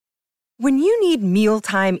When you need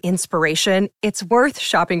mealtime inspiration, it's worth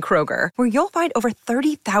shopping Kroger, where you'll find over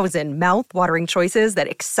 30,000 mouth-watering choices that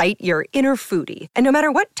excite your inner foodie. And no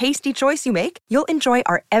matter what tasty choice you make, you'll enjoy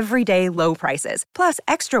our everyday low prices, plus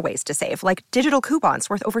extra ways to save, like digital coupons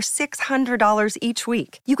worth over $600 each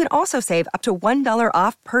week. You can also save up to $1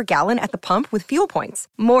 off per gallon at the pump with fuel points.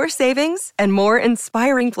 More savings and more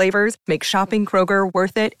inspiring flavors make shopping Kroger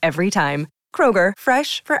worth it every time. Kroger,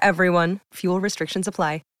 fresh for everyone. Fuel restrictions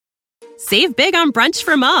apply. Save big on brunch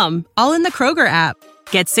for mom, all in the Kroger app.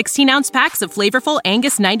 Get 16-ounce packs of flavorful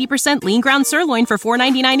Angus 90% lean ground sirloin for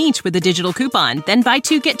 $4.99 each with a digital coupon. Then buy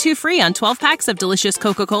 2, get 2 free on 12 packs of delicious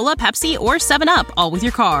Coca-Cola, Pepsi, or 7-Up, all with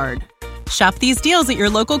your card. Shop these deals at your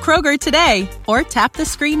local Kroger today, or tap the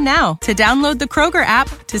screen now to download the Kroger app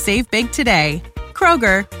to save big today.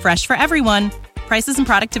 Kroger, fresh for everyone. Prices and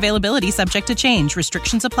product availability subject to change.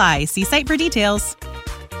 Restrictions apply. See site for details.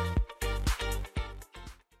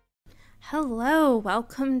 Hello,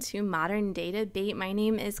 welcome to Modern Day Debate. My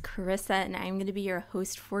name is Carissa and I'm going to be your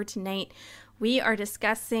host for tonight. We are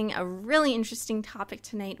discussing a really interesting topic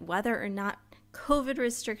tonight, whether or not COVID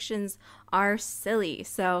restrictions are silly.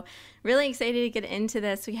 So really excited to get into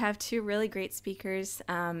this. We have two really great speakers.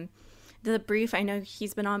 The Brief, I know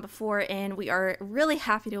he's been on before, and we are really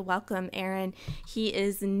happy to welcome Aaron. He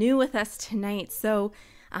is new with us tonight, so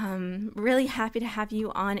really happy to have you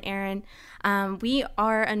on, Aaron. We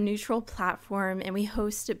are a neutral platform and we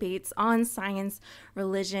host debates on science,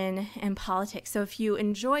 religion, and politics. So if you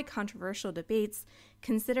enjoy controversial debates,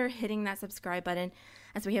 consider hitting that subscribe button,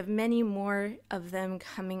 as we have many more of them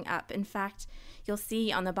coming up. In fact, you'll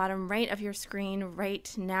see on the bottom right of your screen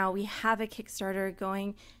right now, we have a Kickstarter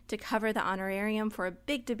going to cover the honorarium for a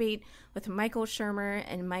big debate with Michael Shermer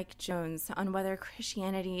and Mike Jones on whether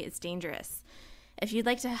Christianity is dangerous. If you'd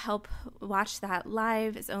like to help watch that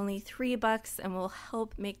live, it's only $3 and will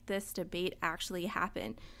help make this debate actually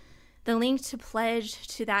happen. The link to pledge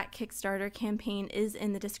to that Kickstarter campaign is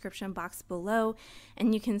in the description box below,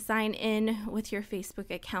 and you can sign in with your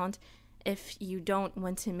Facebook account if you don't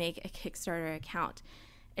want to make a Kickstarter account.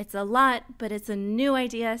 It's a lot, but it's a new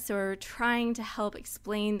idea, so we're trying to help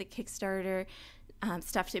explain the Kickstarter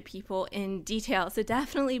stuff to people in detail. So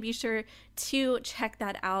definitely be sure to check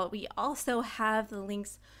that out. We also have the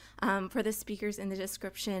links for the speakers in the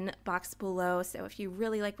description box below. So if you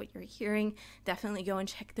really like what you're hearing, definitely go and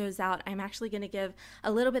check those out. I'm actually going to give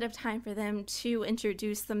a little bit of time for them to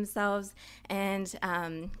introduce themselves and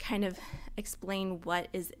kind of explain what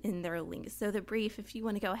is in their links. So The Brief, if you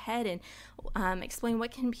want to go ahead and explain,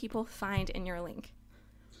 what can people find in your link?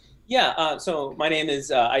 Yeah, so my name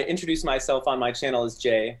is, I introduced myself on my channel as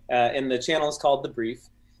Jay, and the channel is called The Brief.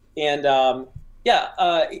 And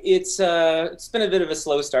it's been a bit of a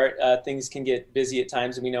slow start. Things can get busy at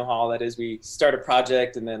times, and we know how all that is. We start a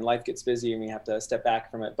project, and then life gets busy, and we have to step back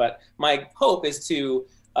from it. But my hope is to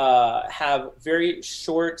have very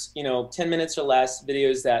short, 10 minutes or less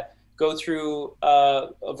videos that go through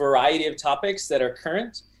a variety of topics that are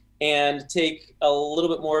current, and take a little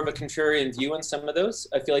bit more of a contrarian view on some of those.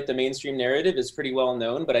 I feel like the mainstream narrative is pretty well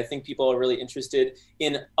known, but I think people are really interested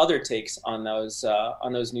in other takes on those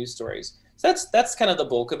news stories. So that's kind of the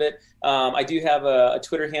bulk of it. I do have a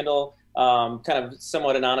Twitter handle, kind of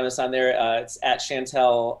somewhat anonymous on there. It's at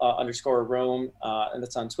Chantel_Rome, and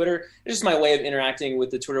that's on Twitter. It's just my way of interacting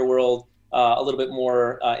with the Twitter world a little bit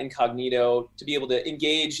more incognito, to be able to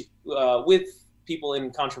engage with people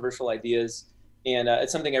in controversial ideas. And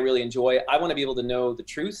it's something I really enjoy. I want to be able to know the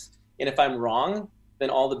truth. And if I'm wrong, then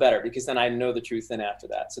all the better, because then I know the truth then after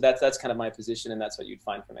that. So that's kind of my position, and that's what you'd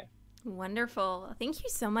find for me. Wonderful. Thank you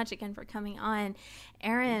so much again for coming on.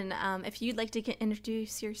 Aaron, if you'd like to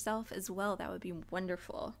introduce yourself as well, that would be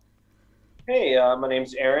wonderful. Hey, my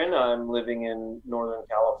name's Aaron. I'm living in Northern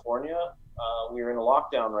California. We're in a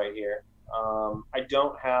lockdown right here. I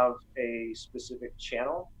don't have a specific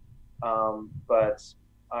channel, but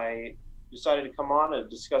I decided to come on and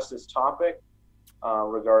discuss this topic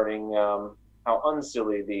regarding how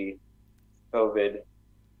unsilly the COVID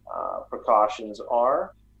precautions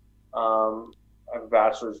are. I have a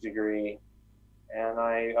bachelor's degree, and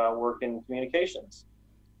I work in communications.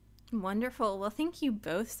 Wonderful. Well, thank you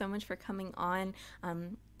both so much for coming on.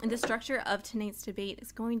 And the structure of tonight's debate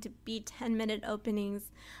is going to be 10-minute openings.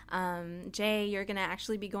 Jay, you're going to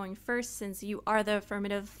actually be going first since you are the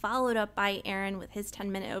affirmative, followed up by Aaron with his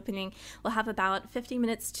 10-minute opening. We'll have about 50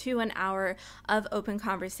 minutes to an hour of open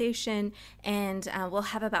conversation, and we'll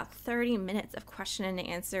have about 30 minutes of question and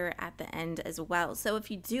answer at the end as well. So if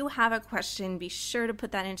you do have a question, be sure to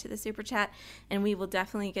put that into the super chat, and we will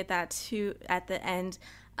definitely get that to at the end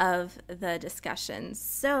of the discussion.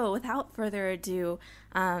 So without further ado,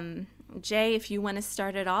 Jay, if you want to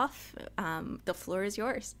start it off, the floor is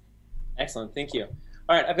yours. Excellent. Thank you.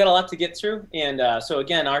 All right. I've got a lot to get through. And so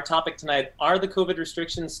again, our topic tonight, are the COVID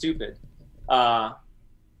restrictions stupid?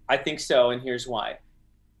 I think so, and here's why.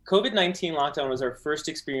 COVID-19 lockdown was our first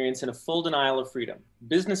experience in a full denial of freedom.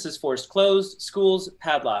 Businesses forced closed, schools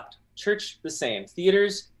padlocked, church the same,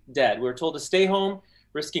 theaters dead. We were told to stay home,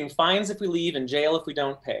 risking fines if we leave and jail if we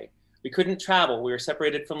don't pay. We couldn't travel. We were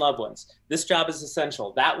separated from loved ones. This job is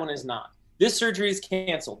essential. That one is not. This surgery is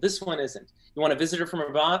canceled. This one isn't. You want a visitor from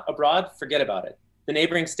abroad? Forget about it. The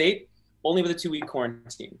neighboring state? Only with a 2-week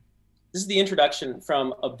quarantine. This is the introduction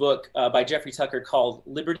from a book by Jeffrey Tucker called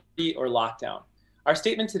Liberty or Lockdown. Our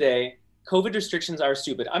statement today, COVID restrictions are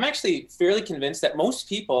stupid. I'm actually fairly convinced that most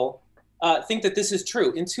people think that this is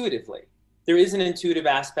true intuitively. There is an intuitive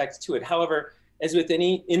aspect to it. However, as with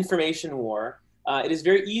any information war, it is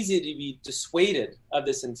very easy to be dissuaded of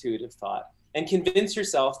this intuitive thought and convince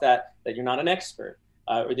yourself that you're not an expert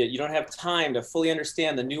or that you don't have time to fully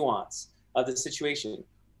understand the nuance of the situation.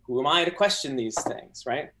 Who am I to question these things,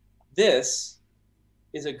 right? This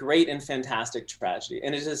is a great and fantastic tragedy.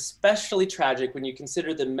 And it is especially tragic when you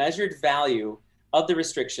consider the measured value of the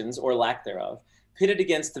restrictions or lack thereof, pitted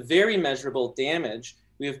against the very measurable damage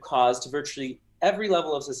we have caused to virtually every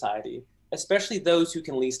level of society, especially those who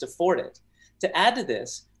can least afford it. To add to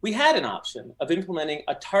this, we had an option of implementing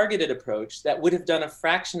a targeted approach that would have done a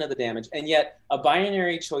fraction of the damage, and yet a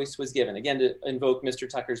binary choice was given. Again, to invoke Mr.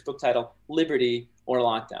 Tucker's book title, Liberty or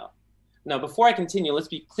Lockdown. Now, before I continue, let's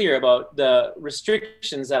be clear about the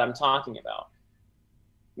restrictions that I'm talking about.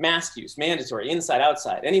 Mask use, mandatory, inside,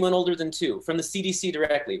 outside, anyone older than 2, from the CDC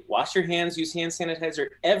directly. Wash your hands, use hand sanitizer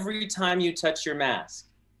every time you touch your mask.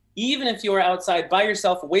 Even if you are outside by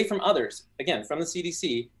yourself, away from others, again, from the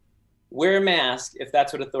CDC, wear a mask if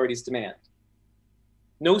that's what authorities demand.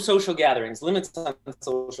 No social gatherings, limits on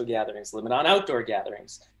social gatherings, limit on outdoor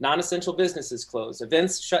gatherings, non-essential businesses closed,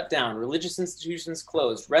 events shut down, religious institutions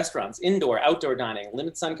closed, restaurants, indoor, outdoor dining,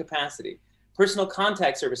 limits on capacity, personal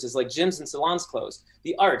contact services like gyms and salons closed,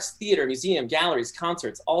 the arts, theater, museum, galleries,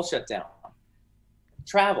 concerts, all shut down.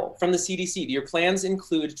 Travel from the CDC. Do your plans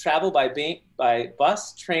include travel by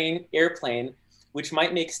bus, train, airplane, which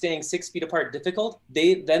might make staying 6 feet apart difficult?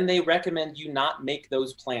 Then they recommend you not make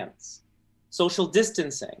those plans. Social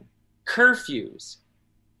distancing, curfews,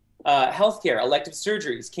 healthcare, elective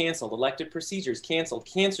surgeries canceled, elective procedures canceled,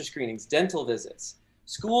 cancer screenings, dental visits,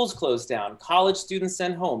 schools closed down, college students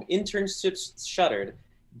sent home, internships shuttered,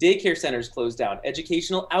 daycare centers closed down,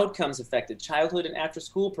 educational outcomes affected, childhood and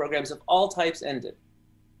after-school programs of all types ended.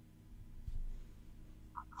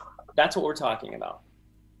 That's what we're talking about.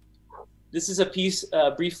 This is a piece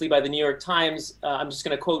briefly by the New York Times. I'm just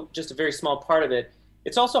going to quote just a very small part of it.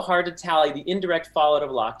 It's also hard to tally the indirect fallout of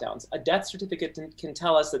lockdowns. A death certificate can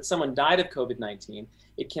tell us that someone died of COVID-19.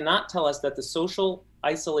 It cannot tell us that the social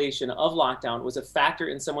isolation of lockdown was a factor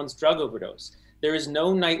in someone's drug overdose. There is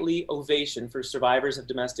no nightly ovation for survivors of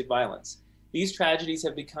domestic violence. These tragedies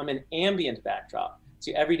have become an ambient backdrop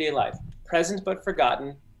to everyday life, present but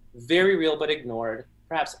forgotten, very real but ignored.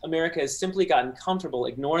 Perhaps America has simply gotten comfortable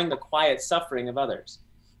ignoring the quiet suffering of others.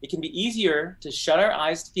 It can be easier to shut our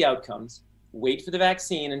eyes to the outcomes, wait for the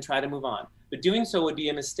vaccine, and try to move on. But doing so would be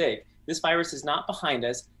a mistake. This virus is not behind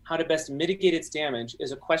us. How to best mitigate its damage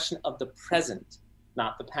is a question of the present,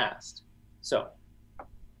 not the past. So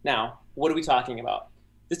now, what are we talking about?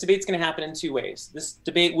 This debate's going to happen in 2 ways. This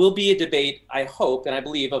debate will be a debate, I hope, and I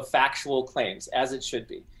believe, of factual claims, as it should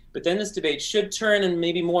be. But then this debate should turn and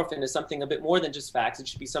maybe morph into something a bit more than just facts. It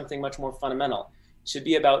should be something much more fundamental. It should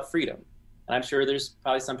be about freedom. And I'm sure there's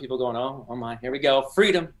probably some people going, oh my, here we go,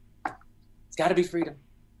 freedom. It's got to be freedom.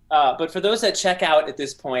 But for those that check out at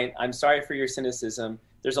this point, I'm sorry for your cynicism.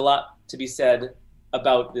 There's a lot to be said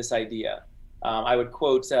about this idea. I would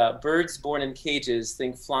quote, birds born in cages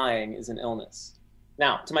think flying is an illness.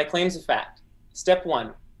 Now, to my claims of fact. Step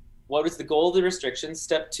 1, what was the goal of the restrictions?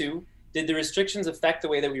 Step 2, did the restrictions affect the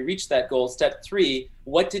way that we reached that goal? Step 3,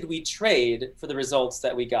 what did we trade for the results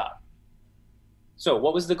that we got? So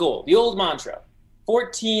what was the goal? The old mantra,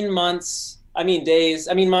 14 months,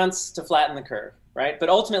 months to flatten the curve, right? But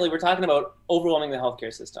ultimately, we're talking about overwhelming the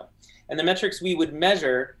healthcare system. And the metrics we would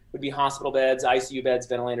measure would be hospital beds, ICU beds,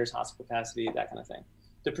 ventilators, hospital capacity, that kind of thing.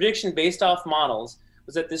 The prediction based off models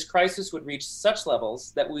was that this crisis would reach such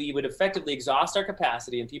levels that we would effectively exhaust our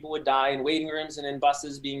capacity and people would die in waiting rooms and in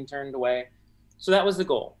buses being turned away. So that was the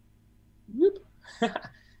goal. Whoop.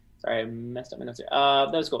 Sorry, I messed up my notes here.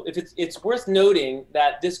 That was cool. If it's worth noting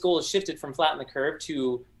that this goal has shifted from flatten the curve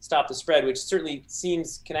to stop the spread, which certainly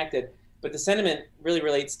seems connected, but the sentiment really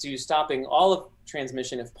relates to stopping all of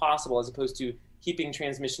transmission if possible, as opposed to keeping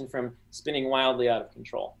transmission from spinning wildly out of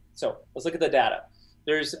control. So let's look at the data.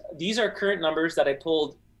 These are current numbers that I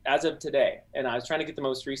pulled as of today, and I was trying to get the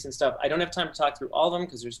most recent stuff. I don't have time to talk through all of them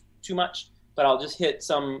because there's too much, but I'll just hit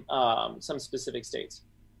some specific states.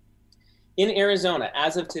 In Arizona,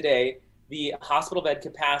 as of today, the hospital bed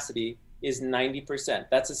capacity is 90%.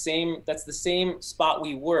 That's the same spot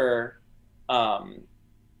we were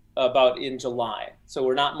about in July. So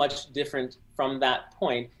we're not much different from that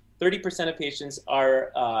point. 30% of patients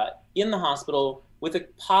are in the hospital with a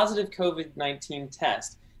positive COVID-19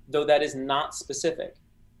 test, though that is not specific.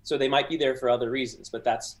 So they might be there for other reasons, but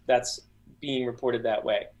that's being reported that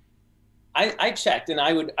way. I checked, and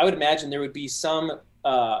I would imagine there would be some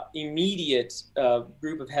immediate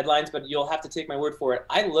group of headlines, but you'll have to take my word for it.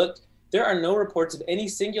 I looked, there are no reports of any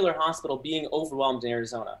singular hospital being overwhelmed in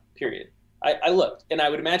Arizona, period. I looked, and I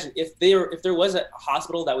would imagine if there was a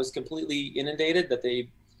hospital that was completely inundated, that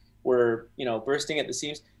they were, bursting at the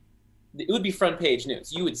seams, it would be front page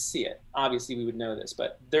news. You would see it. Obviously, we would know this,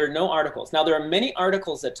 but there are no articles. Now, there are many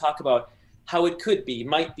articles that talk about how it could be,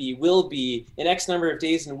 might be, will be, in X number of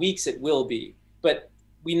days and weeks it will be. But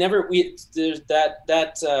there's that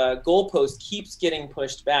goalpost keeps getting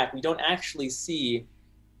pushed back. We don't actually see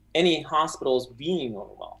any hospitals being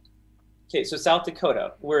overwhelmed. Okay, so South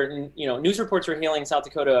Dakota, where news reports were hailing South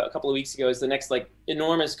Dakota a couple of weeks ago as the next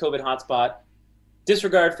enormous COVID hotspot.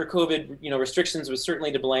 Disregard for COVID, restrictions was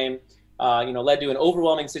certainly to blame. Led to an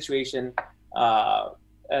overwhelming situation,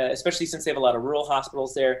 especially since they have a lot of rural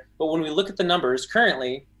hospitals there. But when we look at the numbers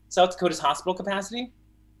currently, South Dakota's hospital capacity,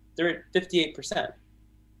 they're at 58%.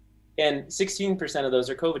 And 16% of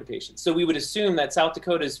those are COVID patients. So we would assume that South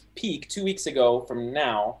Dakota's peak 2 weeks ago from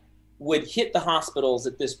now would hit the hospitals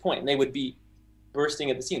at this point, and they would be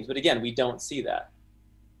bursting at the seams. But again, we don't see that.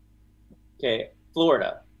 Okay,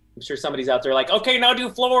 Florida. I'm sure somebody's out there like, okay, now do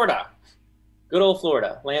Florida. Good old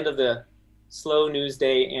Florida, land of the slow news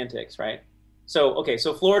day antics, right? So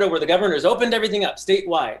Florida, where the governor's opened everything up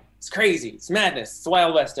statewide. It's crazy. It's madness. It's the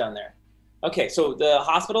Wild West down there. Okay, so the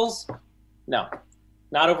hospitals, no,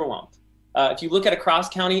 not overwhelmed. If you look at a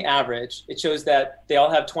cross-county average, it shows that they all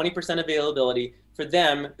have 20% availability. For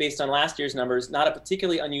them, based on last year's numbers, not a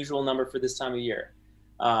particularly unusual number for this time of year.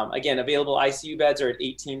 Again, available ICU beds are at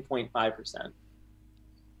 18.5%. And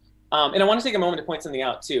I want to take a moment to point something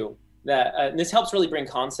out, too. That and this helps really bring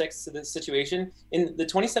context to this situation. In the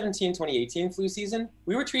 2017-2018 flu season,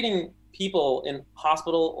 we were treating people in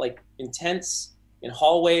hospital, in tents, in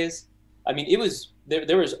hallways. I mean, it was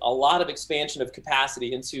there was a lot of expansion of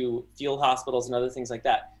capacity into field hospitals and other things like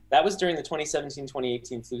that. That was during the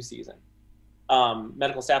 2017-2018 flu season.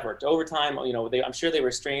 Medical staff worked overtime. I'm sure they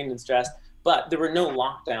were strained and stressed, but there were no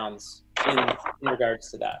lockdowns in regards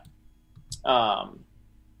to that.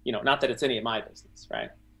 Not that it's any of my business, right?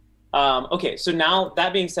 Okay, so now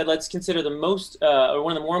that being said, let's consider the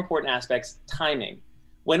one of the more important aspects, timing.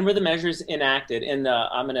 When were the measures enacted? And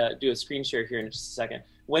I'm going to do a screen share here in just a second.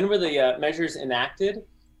 When were the measures enacted,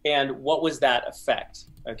 and what was that effect?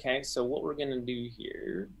 Okay, so what we're going to do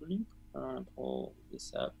here, I'm going to pull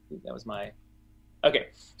this up. That was my... Okay,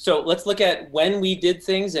 so let's look at when we did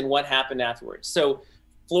things and what happened afterwards. So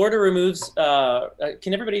Florida removes...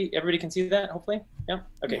 can everybody can see that, hopefully? Yeah?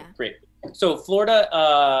 Okay, yeah. Great. So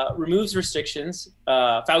Florida removes restrictions.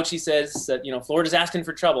 Fauci says that Florida's asking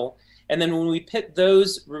for trouble, and then when we pit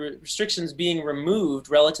those restrictions being removed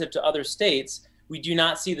relative to other states, we do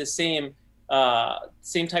not see the same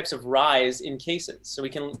types of rise in cases. So we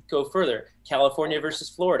can go further. California versus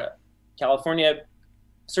Florida. California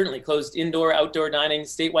certainly closed indoor, outdoor dining,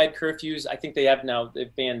 statewide curfews. I think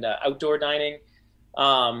they've banned outdoor dining.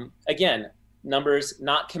 Again, numbers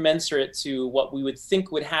not commensurate to what we would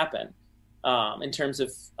think would happen. In terms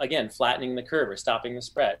of, again, flattening the curve or stopping the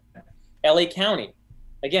spread. LA County,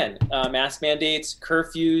 again, mask mandates,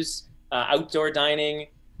 curfews, outdoor dining,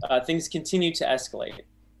 things continue to escalate.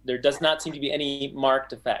 There does not seem to be any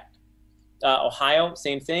marked effect. Ohio,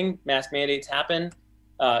 same thing, mask mandates happen.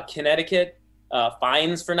 Connecticut,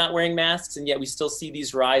 fines for not wearing masks, and yet we still see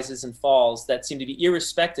these rises and falls that seem to be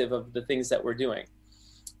irrespective of the things that we're doing.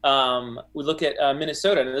 We look at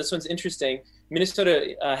Minnesota, and this one's interesting.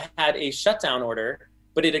 Minnesota had a shutdown order,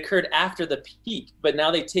 but it occurred after the peak. But now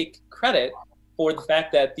they take credit for the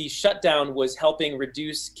fact that the shutdown was helping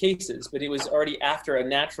reduce cases, but it was already after a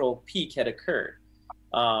natural peak had occurred.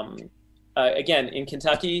 Again, in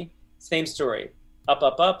Kentucky, same story. Up,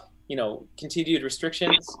 continued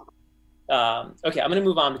restrictions. Okay, I'm going to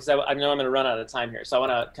move on because I know I'm going to run out of time here. So I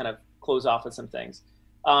want to kind of close off with some things.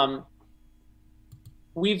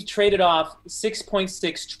 We've traded off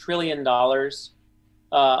 $6.6 trillion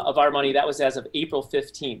of our money. That was as of April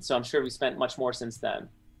 15th. So I'm sure we spent much more since then.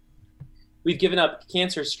 We've given up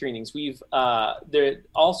cancer screenings. There are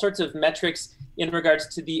all sorts of metrics in regards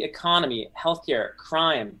to the economy, healthcare,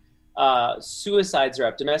 crime, suicides are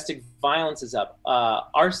up, domestic violence is up,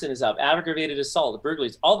 arson is up, aggravated assault,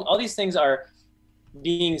 burglaries. All these things are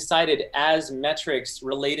being cited as metrics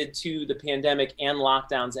related to the pandemic and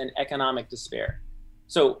lockdowns and economic despair.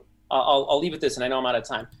 So I'll leave with this, and I know I'm out of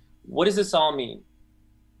time. What does this all mean?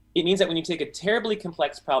 It means that when you take a terribly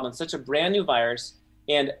complex problem, such a brand new virus,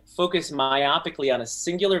 and focus myopically on a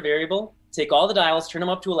singular variable, take all the dials, turn them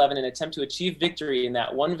up to 11, and attempt to achieve victory in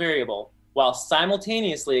that one variable, while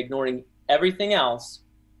simultaneously ignoring everything else,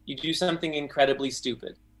 you do something incredibly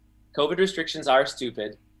stupid. COVID restrictions are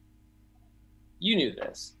stupid. You knew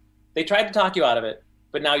this. They tried to talk you out of it,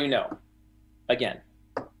 but now you know. Again,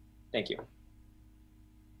 thank you.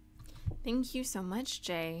 Thank you so much,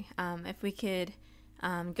 Jay. If we could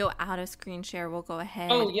go out of screen share, we'll go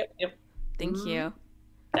ahead. Oh, yep. Thank you.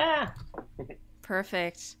 Ah.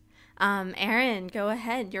 Perfect. Aaron, go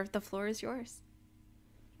ahead. The floor is yours.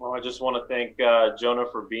 Well, I just want to thank Jonah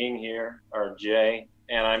for being here, or Jay,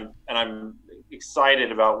 and I'm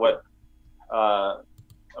excited about what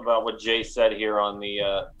Jay said here on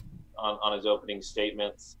the on his opening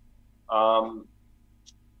statements.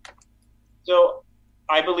 So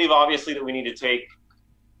I believe obviously that we need to take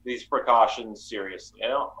these precautions seriously.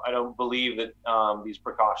 I don't believe that these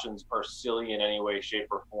precautions are silly in any way, shape,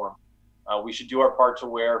 or form. We should do our part to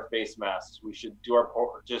wear face masks. We should do our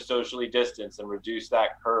part to socially distance and reduce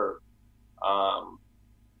that curve.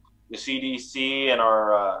 The CDC and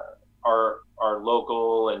our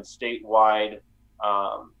local and statewide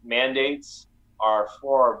mandates are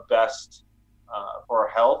for our best, for our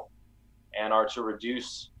health, and are to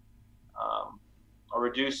reduce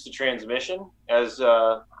the transmission, as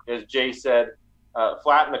Jay said,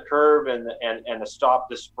 flatten the curve and to stop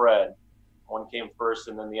the spread. One came first,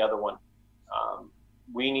 and then the other one.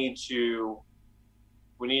 We need to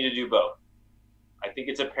do both. I think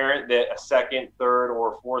it's apparent that a second, third,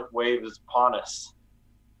 or fourth wave is upon us,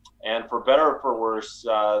 and for better or for worse,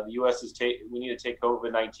 the U.S. we need to take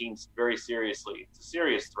COVID-19 very seriously. It's a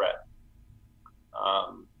serious threat.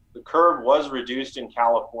 The curve was reduced in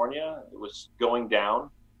California. It was going down.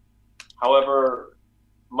 However,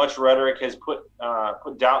 much rhetoric has put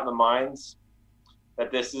doubt in the minds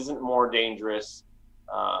that this isn't more dangerous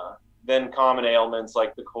than common ailments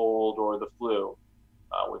like the cold or the flu,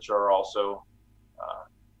 which are also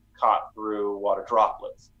caught through water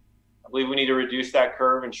droplets. I believe we need to reduce that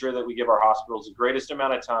curve, ensure that we give our hospitals the greatest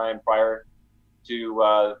amount of time prior to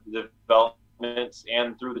the development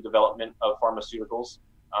and through the development of pharmaceuticals,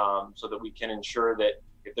 so that we can ensure that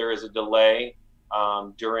if there is a delay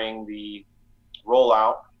during the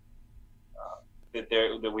rollout,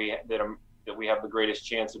 that we have the greatest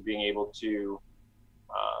chance of being able to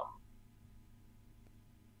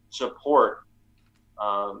support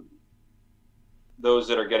those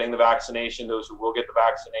that are getting the vaccination, those who will get the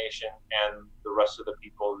vaccination, and the rest of the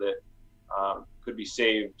people that could be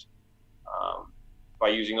saved by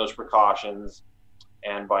using those precautions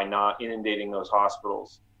and by not inundating those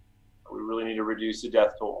hospitals. We really need to reduce the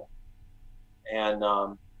death toll and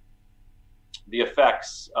the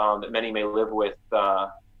effects that many may live with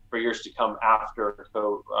for years to come after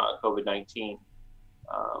COVID-19.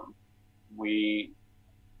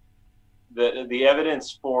 The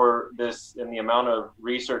evidence for this and the amount of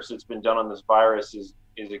research that's been done on this virus is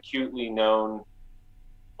acutely known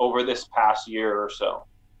over this past year or so.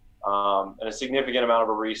 And a significant amount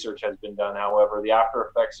of research has been done. However, the after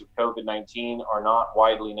effects of COVID-19 are not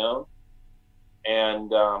widely known.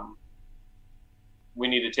 And we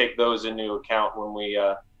need to take those into account when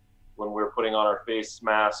we're putting on our face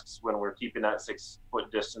masks, when we're keeping that 6-foot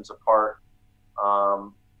distance apart,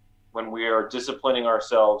 when we are disciplining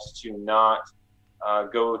ourselves to not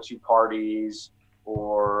go to parties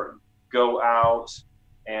or go out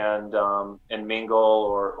and mingle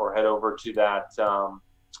or head over to that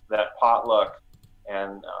potluck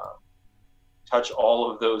and touch all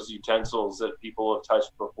of those utensils that people have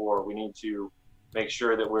touched before. We need to make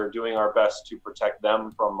sure that we're doing our best to protect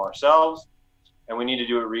them from ourselves, and we need to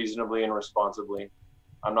do it reasonably and responsibly.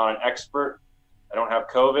 I'm not an expert. I don't have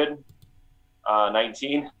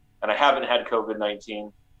COVID-19, and I haven't had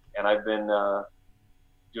COVID-19, and I've been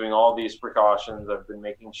doing all these precautions. I've been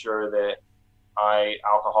making sure that I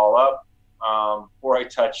alcohol up before I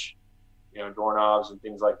touch, doorknobs and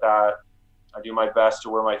things like that. I do my best to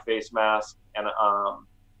wear my face mask, and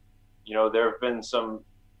there have been some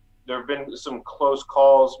close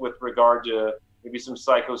calls with regard to maybe some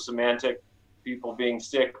psychosomatic people being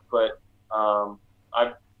sick, but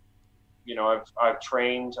I've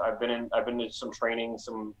trained. I've been in some training,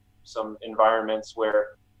 some environments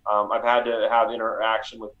where I've had to have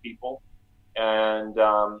interaction with people, and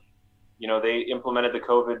they implemented the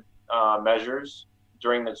COVID measures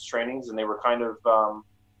during those trainings, and they were kind of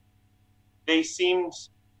they seemed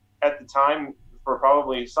at the time, for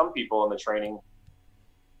probably some people in the training,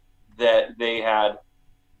 that they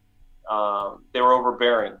were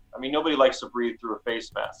overbearing. I mean, nobody likes to breathe through a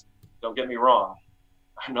face mask. Don't get me wrong.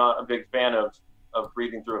 I'm not a big fan of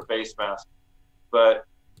breathing through a face mask, but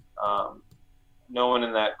no one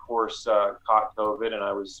in that course caught COVID, and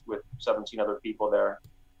I was with 17 other people there.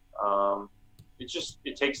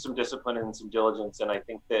 It takes some discipline and some diligence, and I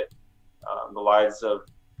think that the lives of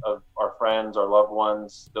our friends, our loved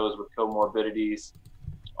ones, those with comorbidities.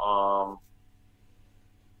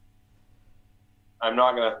 I'm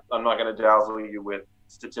not gonna dazzle you with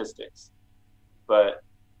statistics, but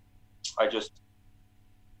I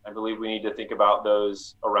believe we need to think about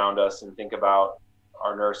those around us and think about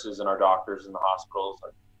our nurses and our doctors in the hospitals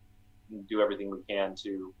and do everything we can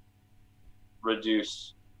to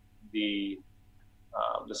reduce the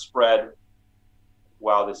spread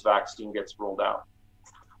while this vaccine gets rolled out.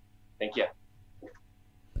 Thank you.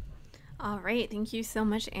 All right. Thank you so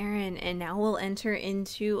much, Aaron. And now we'll enter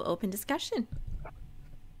into open discussion.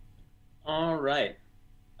 All right.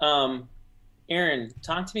 Aaron,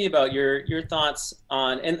 talk to me about your thoughts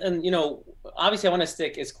on, and obviously I want to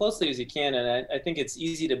stick as closely as you can, and I think it's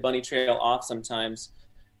easy to bunny trail off sometimes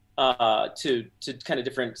to kind of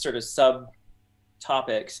different sort of sub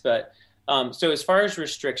topics. But so as far as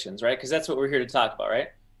restrictions, right? Because that's what we're here to talk about, right?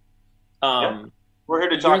 We're here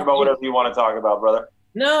to talk about whatever you want to talk about, brother.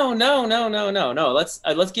 No.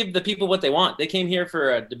 Let's give the people what they want. They came here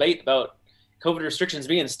for a debate about COVID restrictions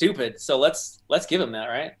being stupid, so let's give them that,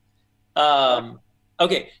 right?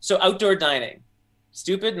 Okay, so outdoor dining,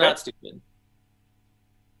 stupid, not stupid?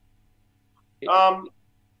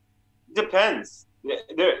 Depends.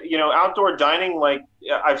 Outdoor dining, like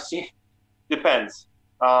I've seen, depends.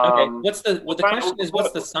 Okay, the question is,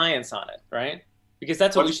 what's the science on it, right? Because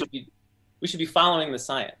that's what we should be following the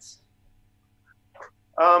science.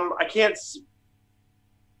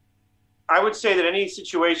 I would say that any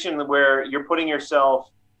situation where you're putting yourself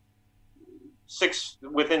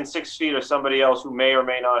within 6 feet of somebody else who may or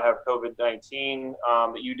may not have COVID-19,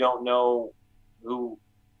 that you don't know who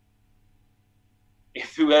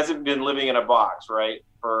hasn't been living in a box, right,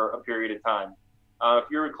 for a period of time. If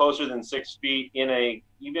you're closer than 6 feet even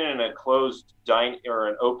in a closed or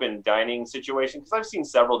an open dining situation, because I've seen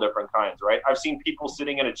several different kinds, right? I've seen people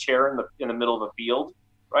sitting in a chair in the middle of a field,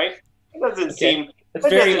 right? It doesn't seem that's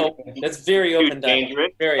very open. That's very open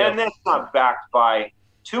dangerous, and that's not backed by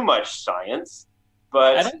too much science.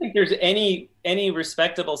 But I don't think there's any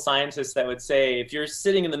respectable scientist that would say if you're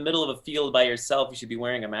sitting in the middle of a field by yourself, you should be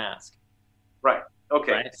wearing a mask. Right.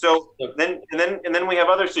 Okay. Right? So then we have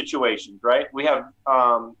other situations, right? We have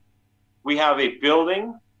a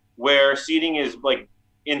building where seating is like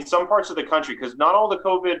in some parts of the country, because not all the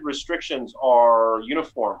COVID restrictions are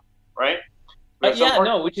uniform, right?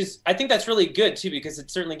 Which is, I think that's really good too, because it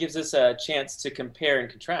certainly gives us a chance to compare and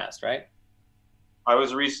contrast, right? I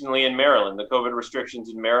was recently in Maryland. The COVID restrictions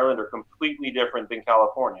in Maryland are completely different than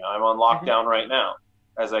California. I'm on lockdown right now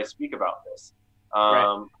as I speak about this.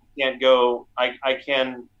 Right. Can't go. I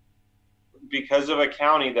can, because of a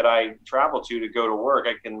county that I travel to go to work,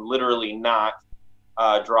 I can literally not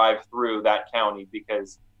drive through that county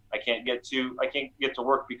because I can't get to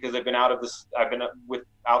work because I've been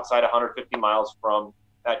outside 150 miles from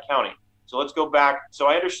that county. So let's go back. So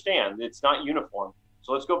I understand it's not uniform.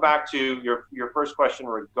 So let's go back to your first question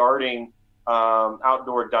regarding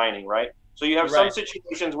outdoor dining, right? So you have some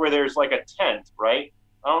situations where there's like a tent, right?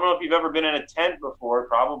 I don't know if you've ever been in a tent before,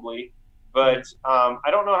 probably, but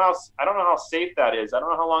I don't know how safe that is. I don't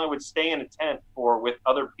know how long I would stay in a tent with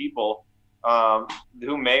other people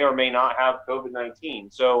who may or may not have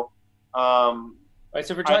COVID-19. So, right.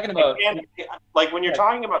 So if we're talking about like when you're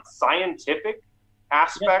talking about scientific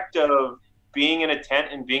aspect of being in a tent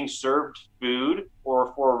and being served food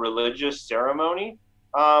or for a religious ceremony,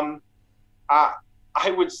 I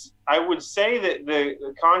would say that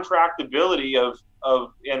the contractability of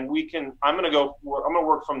and I'm going to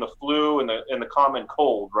work from the flu and the common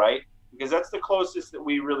cold, right? Because that's the closest that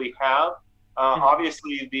we really have.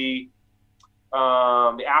 Obviously, the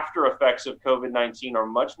after effects of COVID-19 are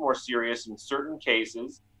much more serious in certain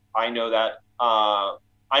cases. I know that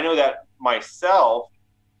myself.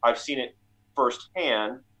 I've seen it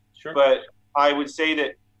firsthand. Sure. But I would say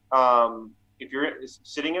that if you're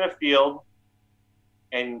sitting in a field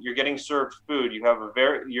and you're getting served food, you have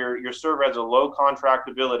you're served as a low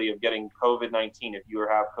contractability of getting COVID-19 if you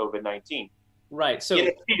have COVID-19. Right. So in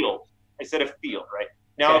a field, I said a field, right?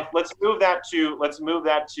 Now okay. let's move that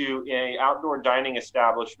to a outdoor dining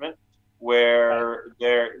establishment where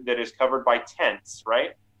that is covered by tents,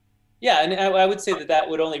 right? Yeah, and I would say that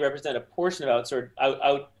would only represent a portion of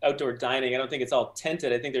outdoor dining. I don't think it's all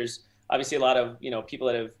tented. I think there's obviously a lot of people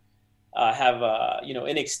that have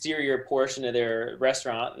an exterior portion of their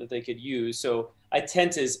restaurant that they could use. So a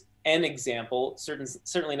tent is an example,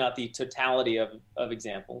 certainly not the totality of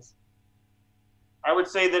examples. I would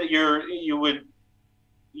say that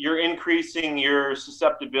you're increasing your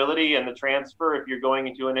susceptibility and the transfer if you're going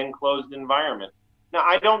into an enclosed environment. Now,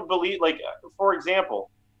 I don't believe, for example,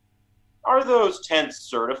 are those tents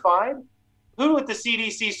certified? Who at the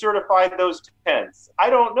CDC certified those tents?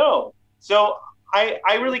 I don't know. So I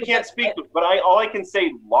really can't speak, but all I can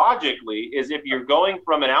say logically is if you're going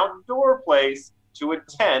from an outdoor place to a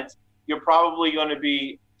tent, you're probably going to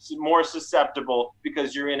be more susceptible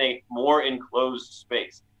because you're in a more enclosed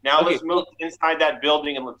space. Now let's move inside that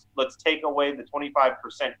building and let's take away the 25%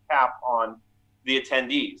 cap on the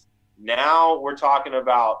attendees. Now we're talking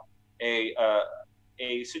about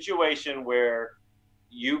a situation where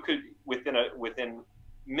you could within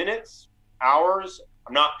minutes, hours,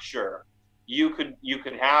 I'm not sure, you could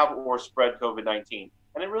have or spread COVID-19,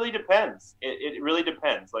 and it really depends. It really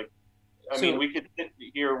depends. I mean, we could sit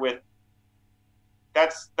here with.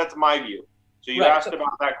 That's my view. So you asked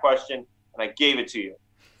about that question, and I gave it to you.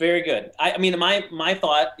 Very good. I mean, my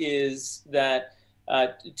thought is that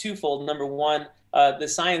twofold. Number one, the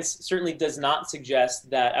science certainly does not suggest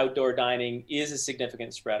that outdoor dining is a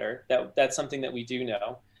significant spreader. That's something that we do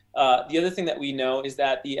know. The other thing that we know is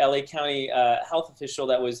that the LA County health official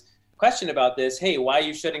that was questioned about this, hey, why are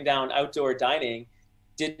you shutting down outdoor dining,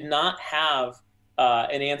 did not have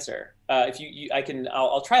an answer.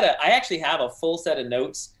 I'll try to. I actually have a full set of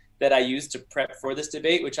notes that I used to prep for this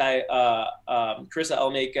debate, which Carissa,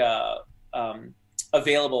 I'll make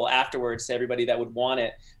available afterwards to everybody that would want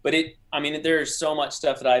it. But there's so much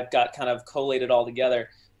stuff that I've got kind of collated all together.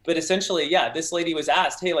 But essentially, yeah, this lady was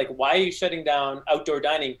asked, hey, why are you shutting down outdoor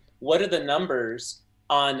dining? What are the numbers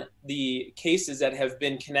on the cases that have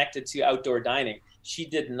been connected to outdoor dining? She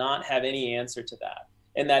did not have any answer to that.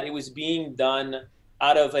 And that it was being done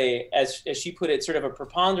out of as she put it, sort of a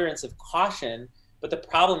preponderance of caution. But the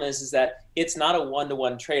problem is that it's not a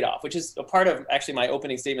one-to-one trade-off, which is a part of actually my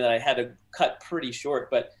opening statement that I had to cut pretty short.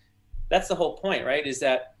 But that's the whole point, right? Is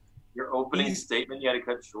that your opening statement you had to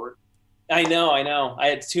cut short? I know. I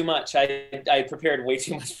had too much. I prepared way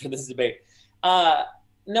too much for this debate.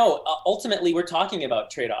 No, ultimately we're talking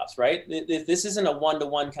about trade-offs, right? This isn't a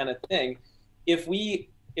one-to-one kind of thing. If we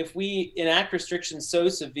enact restrictions so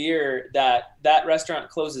severe that restaurant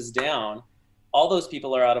closes down, all those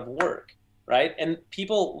people are out of work, right? And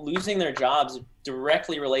people losing their jobs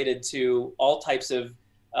directly related to all types of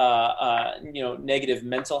negative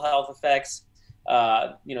mental health effects.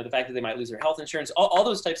 The fact that they might lose their health insurance, all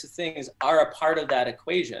those types of things are a part of that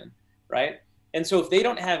equation, right? And so if they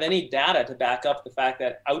don't have any data to back up the fact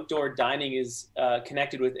that outdoor dining is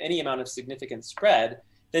connected with any amount of significant spread,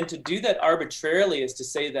 then to do that arbitrarily is to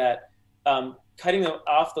say that cutting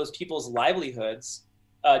off those people's livelihoods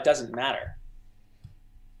doesn't matter.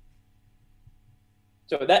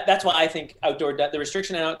 So that's why I think the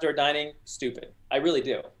restriction on outdoor dining, stupid. I really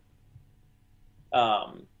do.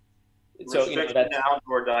 Restriction on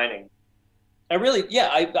outdoor dining. I'm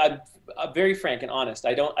very frank and honest.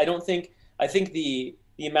 I think the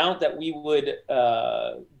amount that we would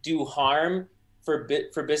do harm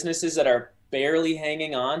for businesses that are barely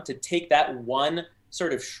hanging on, to take that one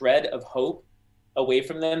sort of shred of hope away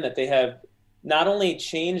from them, that they have not only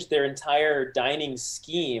changed their entire dining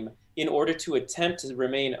scheme in order to attempt to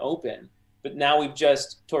remain open, but now we've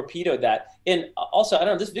just torpedoed that. And also, I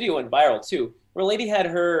don't know, this video went viral too, where a lady had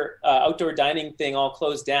her outdoor dining thing all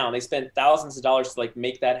closed down. They spent thousands of dollars to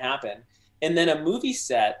make that happen. And then a movie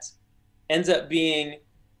set ends up being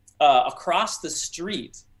across the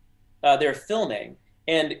street. They're filming,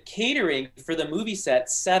 and catering for the movie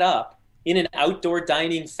set up in an outdoor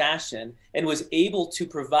dining fashion, and was able to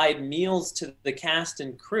provide meals to the cast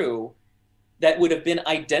and crew that would have been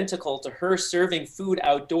identical to her serving food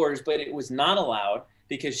outdoors, but it was not allowed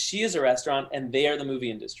because she is a restaurant and they are the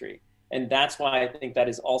movie industry. And that's why I think that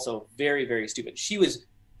is also very, very stupid. She was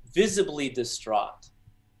visibly distraught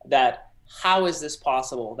that how is this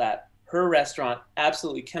possible that her restaurant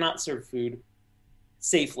absolutely cannot serve food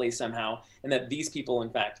safely somehow, and that these people in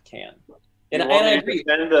fact can. And I agree.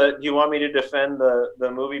 Do you want me to defend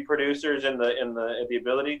the movie producers and the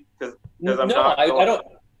ability? Because I'm not. I don't.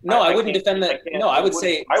 No, I wouldn't defend that. No, I would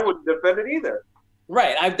say I wouldn't defend it either.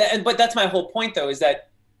 Right. But that's my whole point, though, is that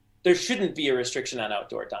there shouldn't be a restriction on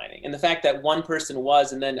outdoor dining. And the fact that one person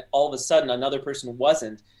was and then all of a sudden another person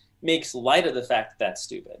wasn't makes light of the fact that that's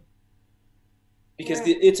stupid. Because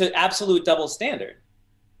it's an absolute double standard.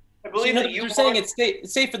 I believe that you're saying it's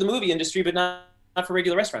safe for the movie industry, but not for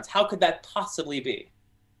regular restaurants. How could that possibly be?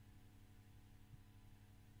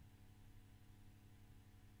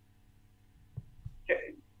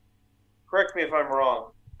 Okay. Correct me if I'm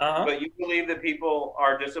wrong, but you believe that people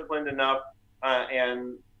are disciplined enough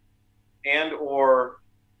and or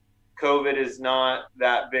COVID is not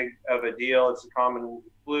that big of a deal. It's a common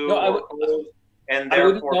flu. No, and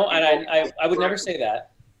therefore I would never say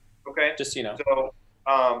that. Okay. Just, you know. So,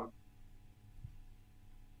 I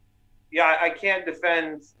can't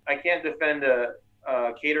defend a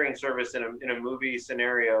catering service in a movie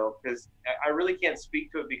scenario because I really can't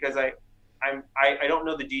speak to it because I don't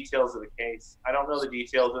know the details of the case. I don't know the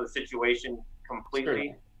details of the situation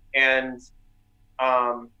completely. Sure. And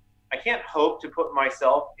I can't hope to put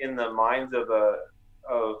myself in the minds of a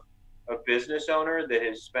business owner that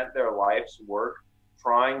has spent their life's work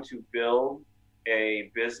trying to build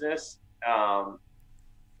a business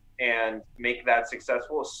and make that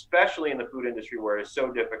successful, especially in the food industry where it's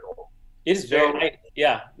so difficult. It is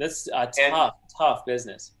that's a tough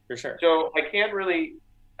business for sure. So I can't really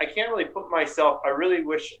put myself. I really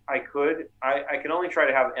wish I could. I can only try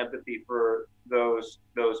to have empathy for those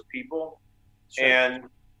people, Sure. and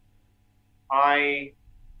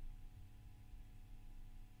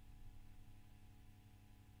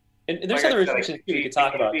And there's other restrictions too we could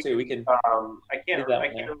talk about too. We can. I can't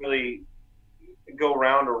really go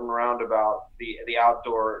round and round about the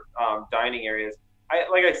outdoor dining areas.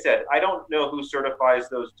 Like I said, I don't know who certifies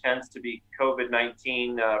those tents to be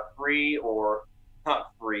COVID-19 free or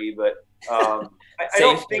not free, but I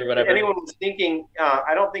don't think anyone was thinking.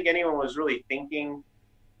 I don't think anyone was really thinking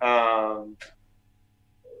about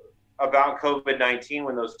COVID-19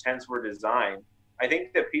 when those tents were designed. I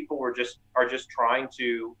think that people are just trying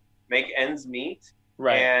to make ends meet,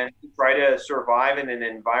 right, and try to survive in an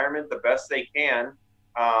environment the best they can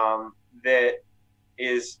that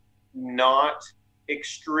is not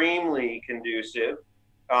extremely conducive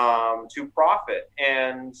to profit.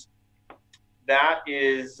 And that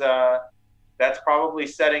is that's probably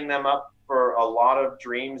setting them up for a lot of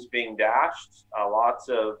dreams being dashed, lots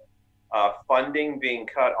of funding being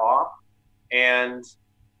cut off, and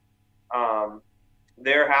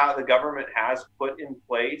the government has put in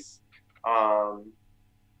place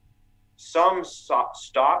some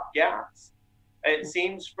stop gaps. It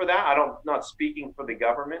seems for that. Not speaking for the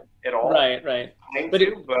government at all. Right. But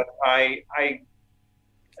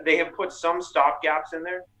they have put some stop gaps in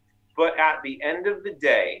there. But at the end of the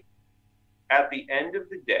day,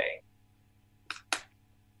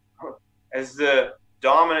 as the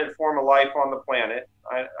dominant form of life on the planet,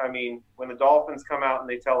 I mean, when the dolphins come out and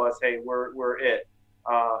they tell us, "Hey, we're it,"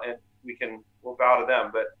 and we'll bow to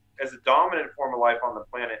them. But as a dominant form of life on the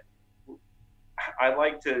planet, I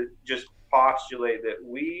like to just postulate that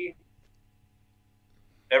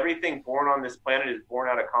everything born on this planet is born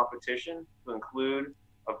out of competition, to include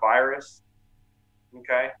a virus.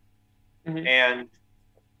 Okay. Mm-hmm. And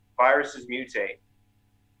viruses mutate.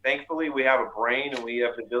 Thankfully, we have a brain and we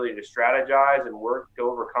have the ability to strategize and work to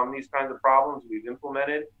overcome these kinds of problems. We've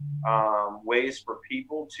implemented ways for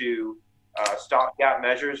people to stopgap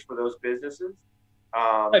measures for those businesses.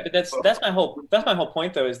 Right, but that's my whole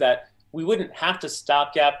point, though, is that we wouldn't have to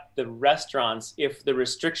stopgap the restaurants if the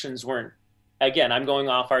restrictions weren't. Again, I'm going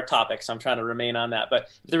off our topic, so I'm trying to remain on that. But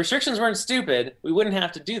if the restrictions weren't stupid, we wouldn't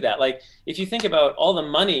have to do that. Like, if you think about all the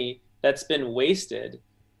money that's been wasted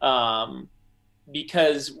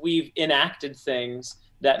because we've enacted things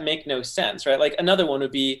that make no sense, right? Like, another one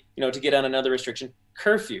would be, to get on another restriction,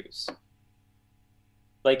 curfews.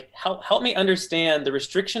 Like, help me understand the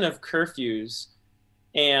restriction of curfews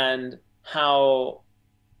and how,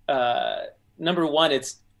 number one,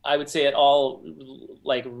 it's, I would say, at all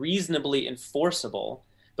like reasonably enforceable.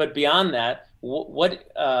 But beyond that, what's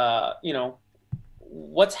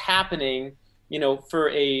happening, for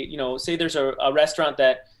a, say there's a restaurant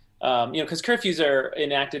that, because curfews are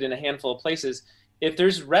enacted in a handful of places. If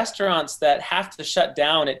there's restaurants that have to shut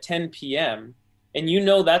down at 10 p.m. and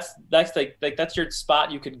that's that's your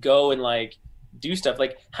spot, you could go and like do stuff.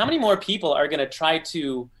 Like, how many more people are going to try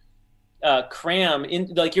to cram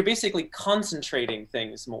in? Like, you're basically concentrating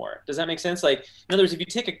things more. Does that make sense? Like, in other words, if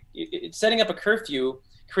you setting up a curfew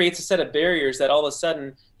creates a set of barriers that all of a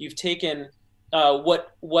sudden you've taken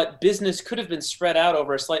what business could have been spread out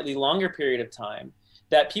over a slightly longer period of time,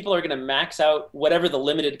 that people are going to max out whatever the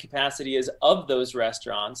limited capacity is of those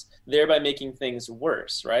restaurants, thereby making things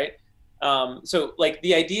worse, right? So like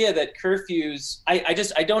the idea that curfews, I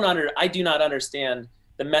do not understand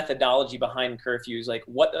the methodology behind curfews. Like,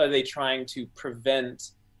 what are they trying to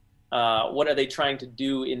prevent? What are they trying to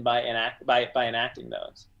do by enacting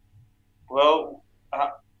those? Well,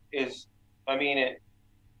 I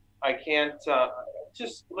can't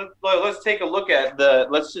let's take a look at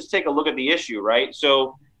the issue, right?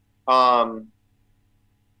 So,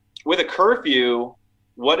 with a curfew,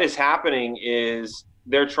 what is happening is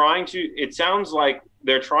it sounds like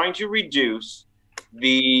they're trying to reduce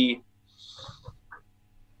the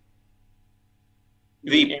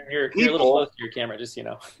you're a little close to your camera, just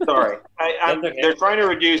Sorry, okay. They're trying to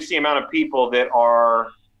reduce the amount of people that are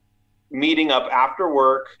meeting up after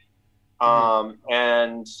work,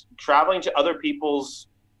 and traveling to other people's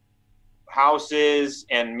houses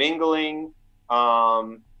and mingling,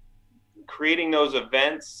 creating those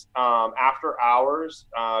events after hours.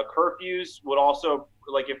 Curfews would also,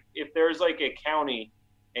 like, if there's like a county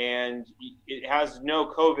and it has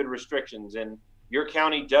no COVID restrictions, and your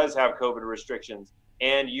county does have COVID restrictions,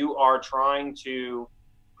 and you are trying to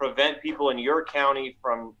prevent people in your county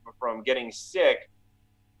from getting sick,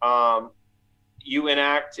 you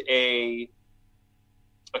enact a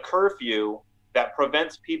curfew that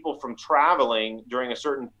prevents people from traveling during a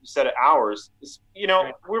certain set of hours.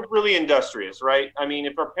 Right. We're really industrious, right? I mean,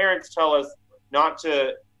 if our parents tell us not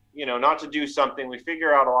to do something, we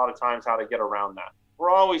figure out a lot of times how to get around that. We're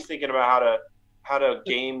always thinking about how to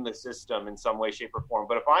game the system in some way, shape, or form.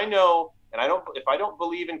 But if I know, if I don't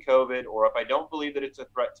believe in COVID, or if I don't believe that it's a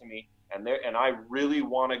threat to me, and I really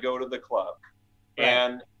want to go to the club, right,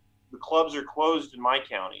 and the clubs are closed in my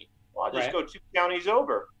county, well, I'll just go 2 counties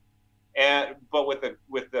over. And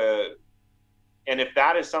if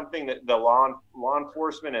that is something that the law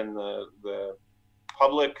enforcement and the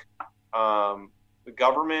public, the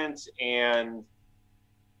government, and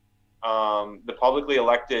the publicly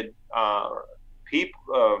elected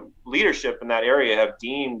leadership in that area have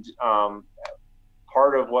deemed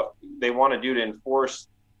part of what they want to do to enforce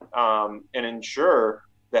and ensure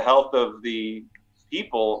the health of the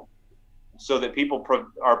people, so that people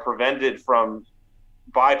are prevented from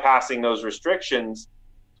bypassing those restrictions,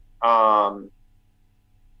 then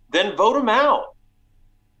vote them out.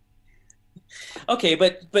 Okay,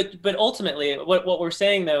 but ultimately, what we're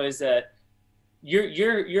saying though is that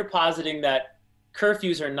you're positing that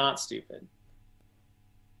curfews are not stupid.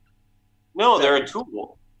 No, they're a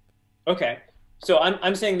tool. Okay, so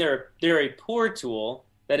I'm saying they're a poor tool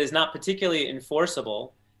that is not particularly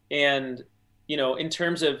enforceable, and in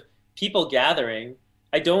terms of people gathering,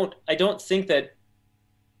 I don't think that.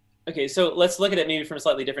 Okay, so let's look at it maybe from a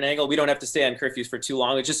slightly different angle. We don't have to stay on curfews for too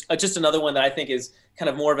long. It's just another one that I think is kind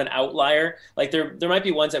of more of an outlier. Like there might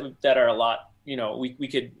be ones that are a lot, we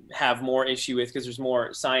could have more issue with because there's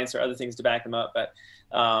more science or other things to back them up. But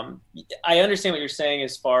I understand what you're saying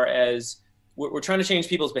as far as we're trying to change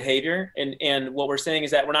people's behavior, and what we're saying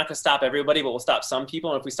is that we're not going to stop everybody, but we'll stop some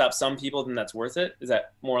people. And if we stop some people, then that's worth it. Is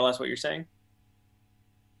that more or less what you're saying?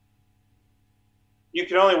 You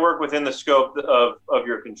can only work within the scope of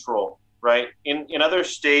your control, right? In other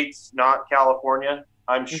states, not California,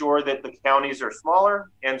 I'm sure that the counties are smaller,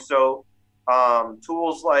 and so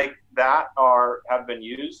tools like that have been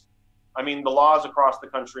used. I mean, the laws across the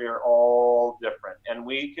country are all different, and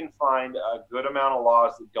we can find a good amount of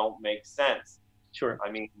laws that don't make sense. Sure. I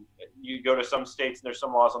mean, you go to some states and there's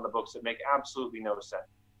some laws on the books that make absolutely no sense.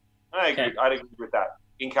 I'd agree with that.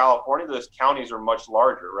 In California, those counties are much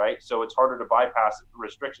larger, right? So it's harder to bypass the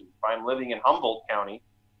restrictions. If I'm living in Humboldt County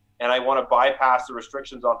and I want to bypass the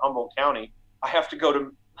restrictions on Humboldt County, I have to go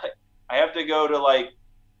to like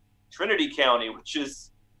Trinity County, which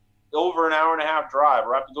is over an hour and a half drive,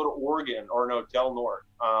 or I have to go to Oregon or Del Norte.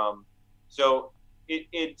 So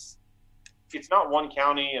it's not one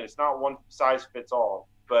county and it's not one size fits all,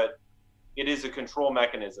 but it is a control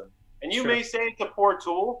mechanism. And you may say it's a poor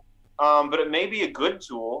tool, but it may be a good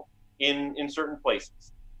tool in certain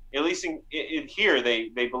places. At least here,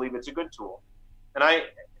 they believe it's a good tool. And I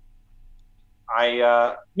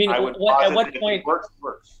would at what that point if it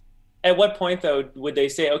works. At what point though would they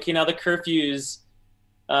say, okay, now the curfew's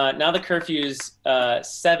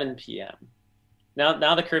 7 p.m.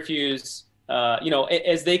 Now the curfew's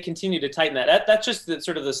as they continue to tighten that's just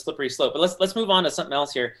sort of the slippery slope. But let's move on to something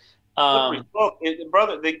else here. Brother,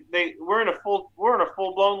 we're in a full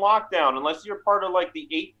blown lockdown unless you're part of like the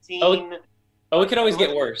 18. Oh, it could always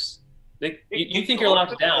get worse. You think you're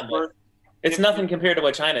locked down, but It's nothing compared to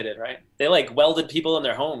what China did, right? They like welded people in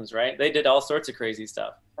their homes, right? They did all sorts of crazy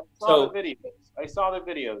stuff. I saw the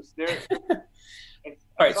videos.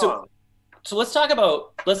 All right, so let's talk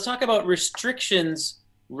about restrictions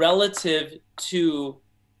relative to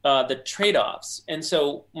the trade-offs. And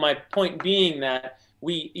so my point being that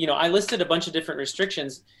I listed a bunch of different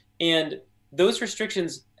restrictions, and those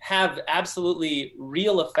restrictions have absolutely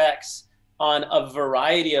real effects on a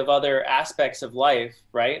variety of other aspects of life,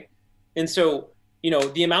 right? And so,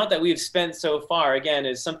 the amount that we've spent so far, again,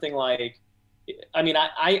 is something like,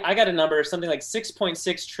 I got a number, something like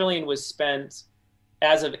 6.6 trillion was spent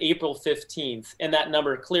as of April 15th, and that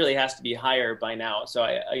number clearly has to be higher by now. So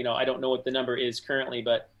I don't know what the number is currently,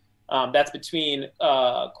 but that's between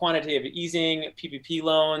quantitative easing, PPP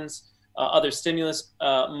loans, other stimulus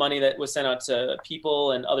money that was sent out to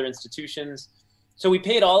people and other institutions. So we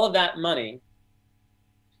paid all of that money.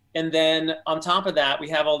 And then on top of that, we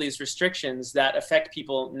have all these restrictions that affect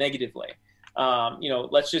people negatively. I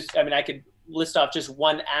could list off just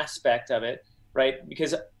one aspect of it, right?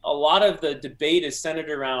 Because a lot of the debate is centered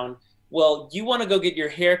around, well, you want to go get your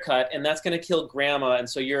hair cut and that's going to kill grandma. And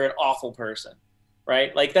so you're an awful person,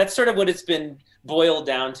 right? Like that's sort of what it's been boiled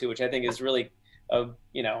down to, which I think is really,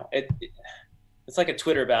 it's like a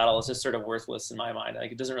Twitter battle. It's just sort of worthless in my mind.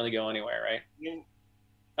 Like it doesn't really go anywhere, right? Do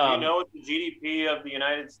you know what the GDP of the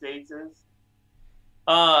United States is?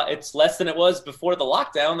 It's less than it was before the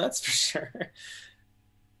lockdown, that's for sure.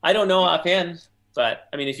 I don't know offhand, but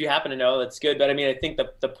if you happen to know, that's good. But I think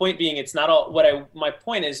the point being, it's not all my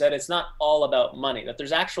point is that it's not all about money, that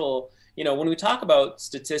there's actual, when we talk about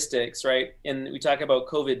statistics, right, and we talk about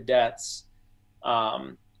COVID deaths,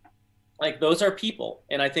 like those are people.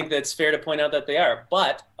 And I think that's fair to point out that they are.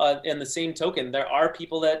 But in the same token, there are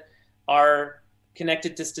people that are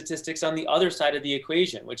connected to statistics on the other side of the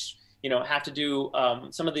equation, which, have to do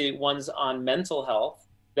some of the ones on mental health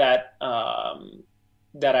that I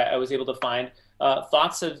was able to find.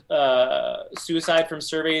 Thoughts of suicide from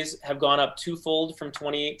surveys have gone up twofold from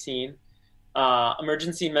 2018.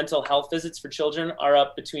 Emergency mental health visits for children are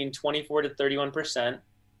up between 24 to 31%.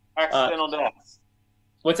 Accidental deaths.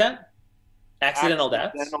 What's that? Accidental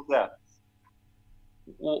deaths? Accidental deaths.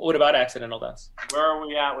 What about accidental deaths? Where are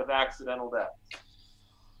we at with accidental deaths?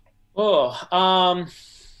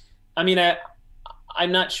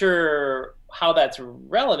 I'm not sure how that's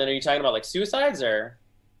relevant. Are you talking about like suicides or?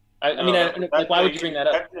 Why would you bring that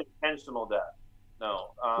up? That's an intentional death.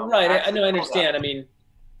 No. Right. I understand. Death.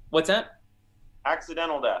 What's that?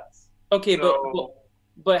 Accidental deaths. Okay,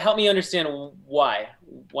 but help me understand why.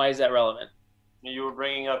 Why is that relevant? You were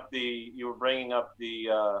bringing up the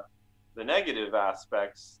negative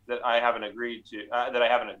aspects that I haven't agreed to, that I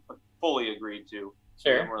haven't fully agreed to.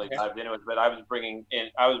 Sure. I haven't really dived into it, but I was bringing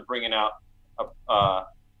out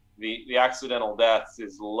the accidental deaths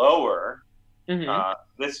is lower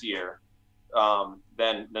this year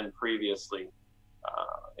than previously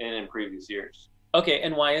and in previous years. Okay,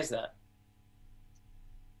 and why is that?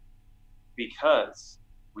 Because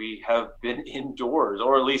we have been indoors,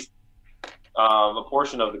 or at least a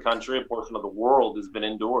portion of the country, a portion of the world has been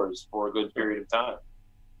indoors for a good period of time.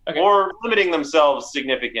 Okay. Or limiting themselves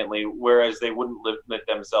significantly, whereas they wouldn't limit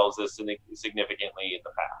themselves as significantly in the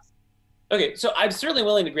past. Okay, so I'm certainly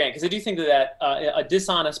willing to grant, because I do think that a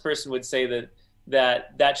dishonest person would say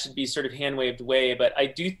that should be sort of hand-waved away, but I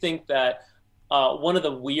do think that one of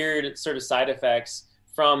the weird sort of side effects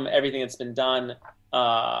from everything that's been done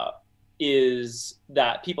is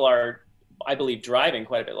that people are, I believe, driving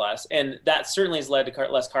quite a bit less, and that certainly has led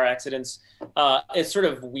to less car accidents. It's sort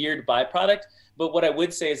of weird byproduct. But what I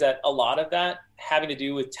would say is that a lot of that having to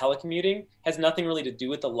do with telecommuting has nothing really to do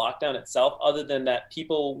with the lockdown itself, other than that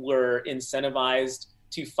people were incentivized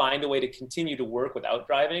to find a way to continue to work without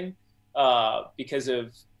driving because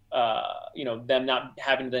of them not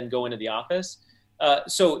having to then go into the office.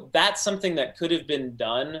 So that's something that could have been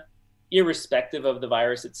done irrespective of the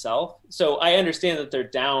virus itself. So I understand that they're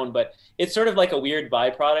down, but it's sort of like a weird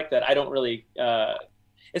byproduct that I don't really,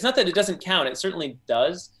 it's not that it doesn't count, it certainly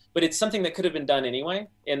does, but it's something that could have been done anyway,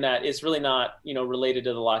 in that it's really not, related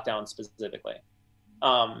to the lockdown specifically.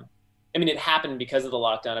 It happened because of the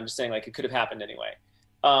lockdown. I'm just saying, like, it could have happened anyway.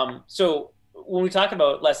 So when we talk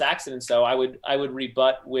about less accidents, though, I would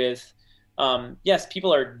rebut with, yes,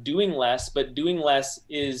 people are doing less, but doing less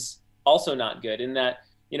is also not good in that,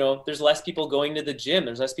 there's less people going to the gym.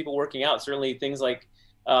 There's less people working out. Certainly things like,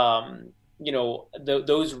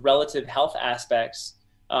 those relative health aspects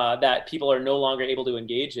that people are no longer able to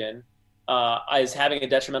engage in is having a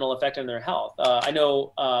detrimental effect on their health. I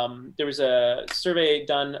know there was a survey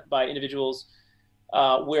done by individuals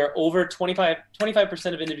where over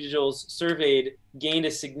 25% of individuals surveyed gained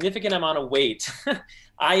a significant amount of weight,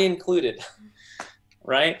 I included,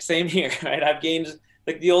 right? Same here, right? I've gained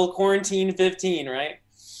like the old quarantine 15, right?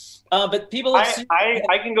 But people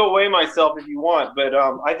I can go weigh myself if you want, but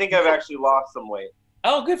I think I've actually lost some weight.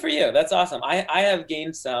 Oh, good for you. That's awesome. I have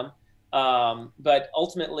gained some, but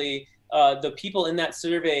ultimately the people in that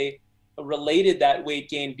survey related that weight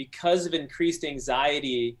gain because of increased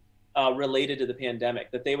anxiety related to the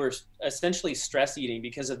pandemic, that they were essentially stress eating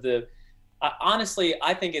because of the, honestly,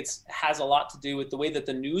 I think has a lot to do with the way that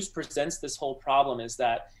the news presents this whole problem, is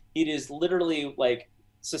that it is literally like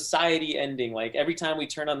society ending. Like every time we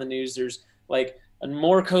turn on the news, there's like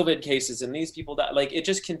more COVID cases and these people that, like, it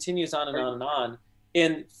just continues on and on and on.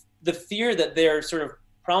 And the fear that they're sort of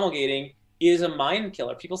promulgating is a mind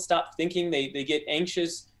killer. People stop thinking, they get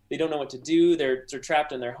anxious, they don't know what to do, they're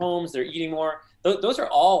trapped in their homes, they're eating more. Those are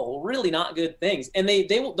all really not good things. And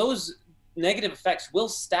those negative effects will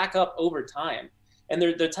stack up over time. And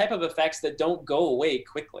they're the type of effects that don't go away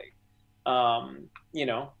quickly. I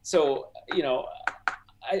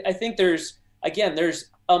think there's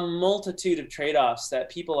a multitude of trade-offs that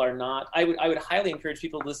people are not. I would highly encourage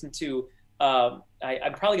people to listen to. I'm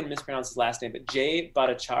probably going to mispronounce his last name, but Jay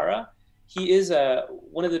Bhattacharya. He is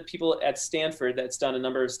one of the people at Stanford that's done a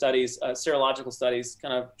number of studies, serological studies,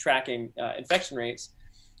 kind of tracking infection rates.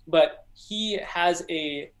 But he has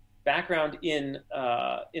a background in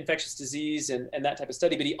infectious disease and that type of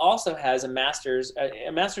study. But he also has a master's or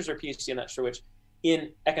PhD, I'm not sure which,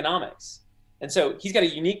 in economics. And so he's got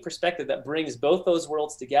a unique perspective that brings both those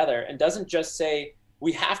worlds together and doesn't just say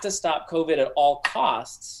we have to stop COVID at all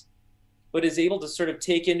costs, but is able to sort of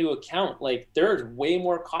take into account, like, there's way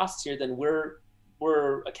more costs here than we're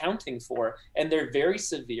accounting for. And they're very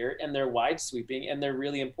severe and they're wide sweeping and they're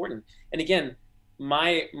really important. And again,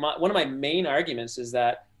 one of my main arguments is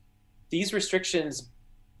that these restrictions,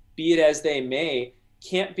 be it as they may,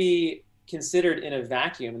 can't be considered in a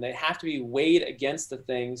vacuum. They have to be weighed against the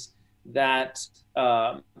things that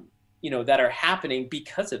that are happening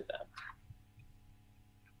because of them.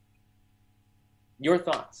 Your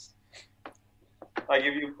thoughts? I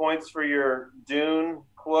give you points for your Dune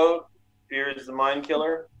quote. Fear is the mind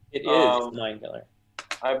killer. It is the mind killer.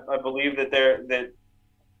 I believe that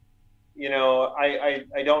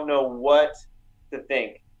I don't know what to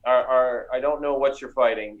think. I don't know what you're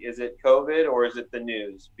fighting. Is it COVID or is it the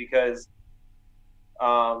news? Because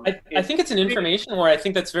I think it's an information war. I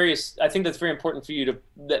think that's very important for you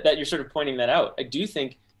that you're sort of pointing that out. I do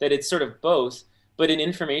think that it's sort of both, but an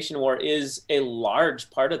information war is a large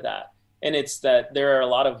part of that. And it's that there are a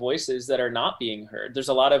lot of voices that are not being heard. There's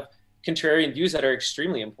a lot of contrarian views that are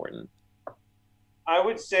extremely important. I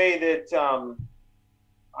would say that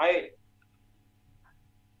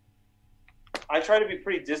I try to be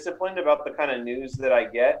pretty disciplined about the kind of news that I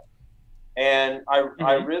get. And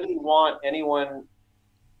I really want anyone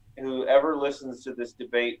who ever listens to this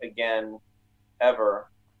debate again,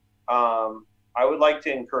 ever, I would like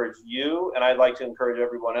to encourage you, and I'd like to encourage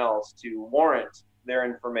everyone else to warrant their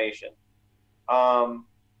information. I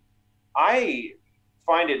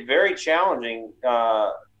find it very challenging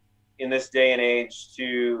in this day and age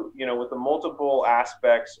to, with the multiple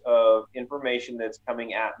aspects of information that's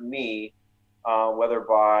coming at me, whether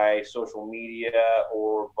by social media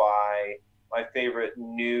or by my favorite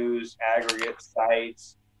news aggregate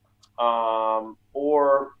sites,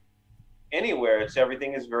 or anywhere.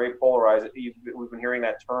 Everything is very polarized. We've been hearing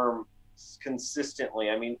that term consistently.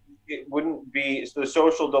 I mean, the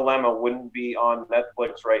social dilemma wouldn't be on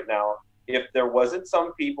Netflix right now if there wasn't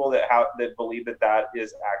some people that believe that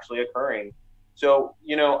is actually occurring. So,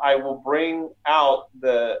 I will bring out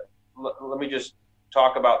let me just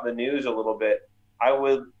talk about the news a little bit. I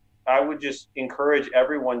would just encourage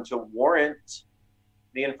everyone to warrant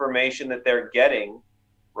the information that they're getting,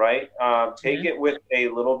 right? Take it with a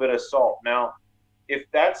little bit of salt. Now, if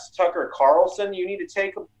that's Tucker Carlson, you need to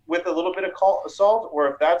take with a little bit of salt, or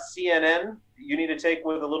if that's CNN, you need to take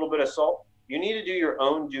with a little bit of salt. You need to do your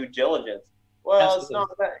own due diligence. Well, Absolutely. It's not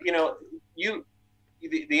that,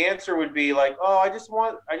 the answer would be like, oh, I just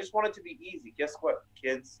want it to be easy. Guess what,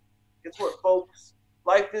 kids? Guess what, folks?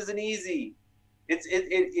 Life isn't easy.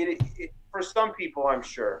 It for some people, I'm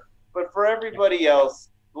sure, but for everybody else,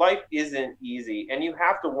 life isn't easy, and you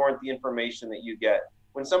have to warrant the information that you get.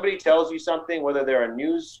 When somebody tells you something, whether they're a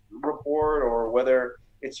news report or whether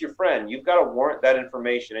it's your friend, you've got to warrant that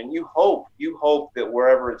information, and you hope that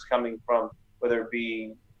wherever it's coming from, whether it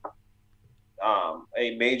be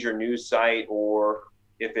a major news site or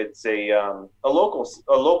if it's a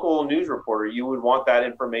local news reporter, you would want that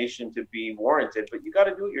information to be warranted, but you got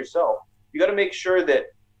to do it yourself. you got to make sure that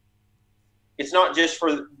it's not just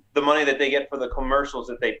for the money that they get for the commercials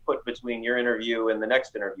that they put between your interview and the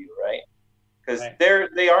next interview, right? Because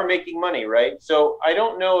they are making money, right? So I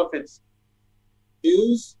don't know if it's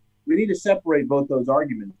news. We need to separate both those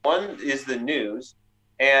arguments. One is the news,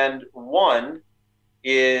 and one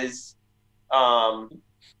is COVID.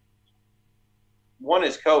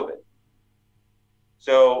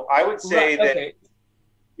 So I would say that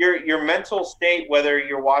your mental state, whether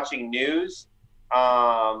you're watching news,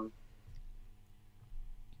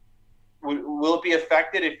 will it be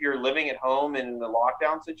affected if you're living at home in the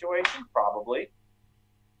lockdown situation? Probably.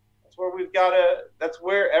 That's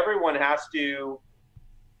where everyone has to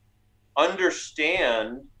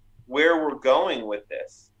understand where we're going with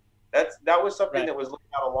this. That was something that was laid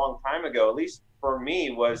out a long time ago, at least for me,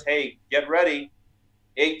 was, hey, get ready.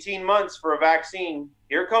 18 months for a vaccine.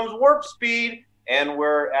 Here comes warp speed. And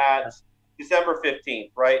we're at December 15th,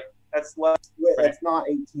 right? That's not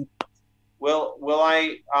 18. Will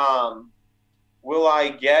I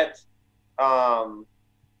get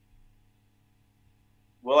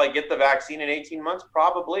the vaccine in 18 months?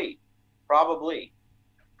 Probably.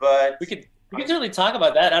 But we could certainly talk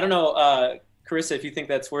about that. I don't know, Carissa, if you think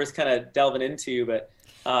that's worth kind of delving into, but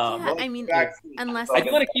I mean, unless I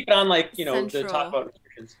do want to keep it on, like, you know, the talk about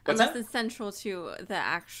restrictions. Unless it's central to the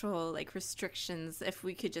actual, like, restrictions, if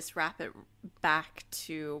we could just wrap it back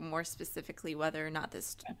to more specifically whether or not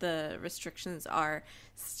the restrictions are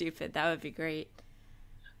stupid, that would be great.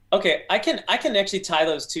 Okay, I can actually tie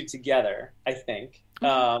those two together, I think.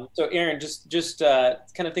 So Aaron, just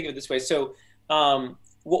kind of think of it this way. So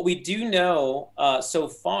what we do know so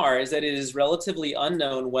far is that it is relatively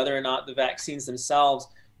unknown whether or not the vaccines themselves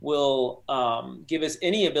will give us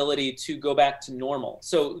any ability to go back to normal.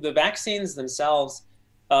 So the vaccines themselves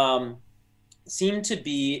seem to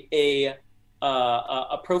be a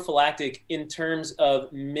prophylactic in terms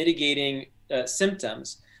of mitigating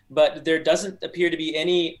symptoms, but there doesn't appear to be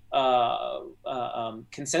any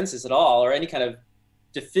consensus at all, or any kind of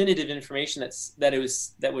definitive information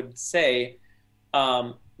that would say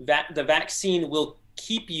that the vaccine will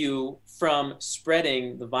keep you from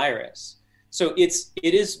spreading the virus. So it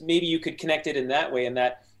is, maybe you could connect it in that way, in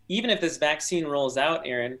that even if this vaccine rolls out,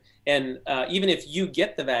 Aaron, and even if you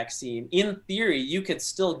get the vaccine, in theory, you could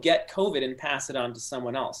still get COVID and pass it on to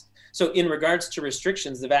someone else. So in regards to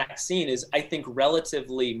restrictions, the vaccine is, I think,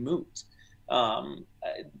 relatively moot.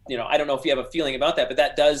 You know, I don't know if you have a feeling about that, but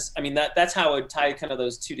that's how I would tie kind of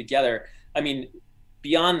those two together. I mean,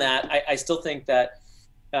 beyond that, I still think that,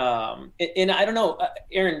 and I don't know,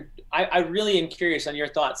 Aaron, I really am curious on your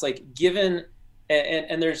thoughts, like, given,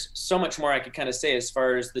 and there's so much more I could kind of say as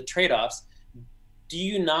far as the trade-offs. Do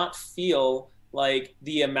you not feel like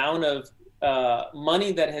the amount of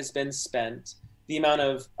money that has been spent, the amount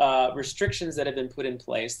of restrictions that have been put in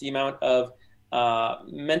place, the amount of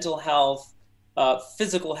mental health,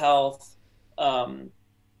 physical health, and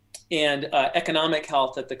economic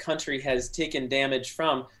health that the country has taken damage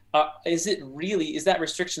from, is that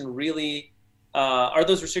restriction really, are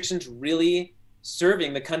those restrictions really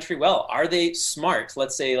serving the country well? Are they smart?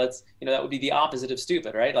 Let's say, that would be the opposite of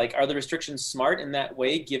stupid, right? Like, are the restrictions smart in that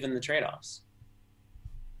way, given the trade-offs?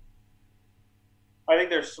 I think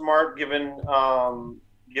they're smart given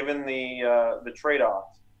the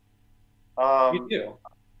trade-offs. You do?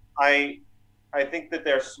 I think that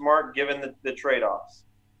they're smart given the trade-offs.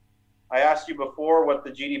 I asked you before what the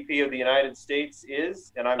GDP of the United States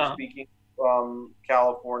is, and I'm speaking from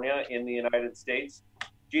California in the United States.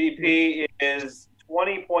 GDP is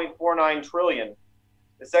 $20.49 trillion.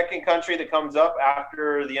 The second country that comes up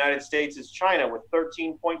after the United States is China with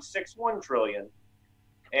 $13.61 trillion.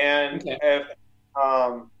 And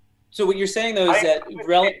so what you're saying, though, is that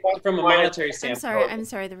from a monetary standpoint. I'm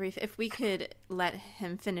sorry, the Reef. If we could let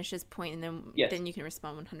him finish his point, and then you can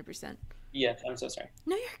respond 100%. Yes, I'm so sorry.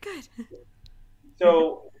 No, you're good.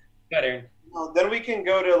 So better. Then we can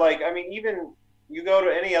go to, even you go to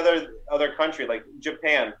any other country, like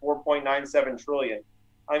Japan, 4.97 trillion.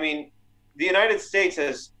 I mean, the United States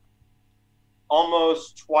has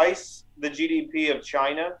almost twice the GDP of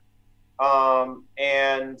China.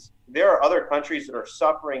 And there are other countries that are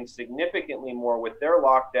suffering significantly more with their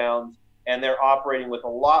lockdowns, and they're operating with a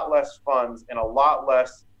lot less funds and a lot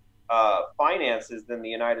less finances than the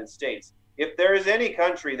United States. If there is any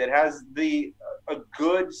country that has a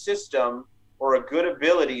good system or a good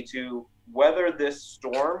ability to weather this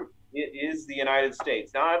storm, it is the United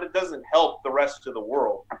States. Now, it doesn't help the rest of the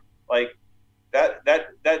world. Like, that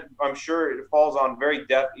I'm sure it falls on very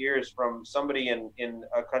deaf ears from somebody in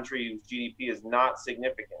a country whose GDP is not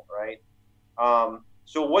significant, right?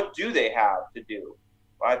 So what do they have to do?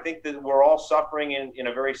 I think that we're all suffering in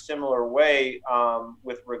a very similar way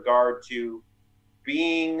with regard to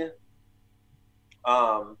being,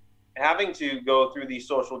 having to go through these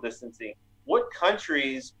social distancing. What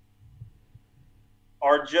countries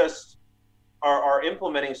are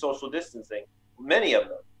implementing social distancing? Many of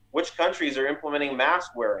them. Which countries are implementing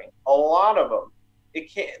mask wearing? A lot of them.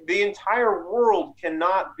 The entire world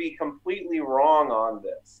cannot be completely wrong on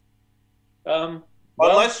this.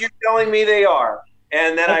 Unless you're telling me they are,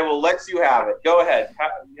 and then I will let you have it. Go ahead.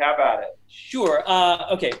 Have at it. Sure.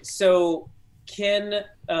 Okay. So can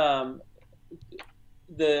I'm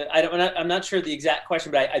not sure the exact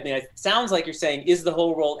question, but I mean, it sounds like you're saying, has the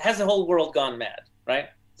whole world gone mad? Right?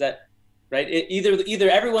 Is that right? Either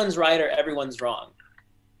everyone's right or everyone's wrong.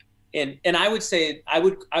 And I would say I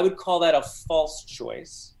would call that a false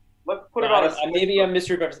choice. Let's put it on a spectrum. Maybe I'm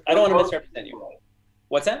misrepresenting. I don't want to misrepresent you.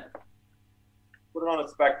 What's that? Put it on a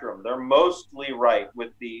spectrum. They're mostly right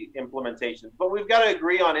with the implementation, but we've got to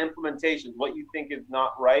agree on implementation. What you think is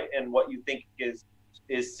not right, and what you think is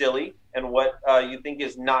silly, and what you think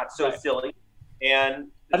is not so silly. And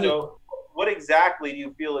so, what exactly do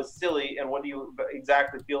you feel is silly, and what do you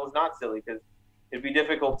exactly feel is not silly? Because it'd be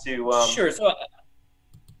difficult to. Sure. So,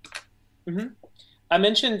 I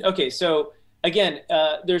mentioned. Okay. So again,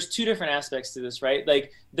 there's two different aspects to this, right?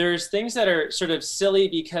 Like there's things that are sort of silly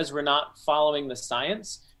because we're not following the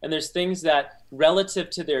science, and there's things that relative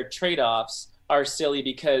to their trade-offs are silly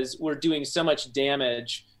because we're doing so much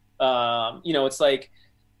damage. It's like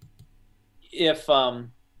if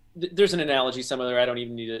there's an analogy somewhere, I don't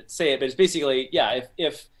even need to say it, but it's basically, yeah,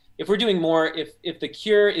 if we're doing more, if the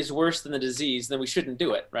cure is worse than the disease, then we shouldn't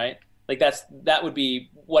do it, right? Like that would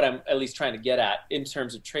be what I'm at least trying to get at in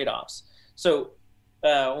terms of trade-offs. So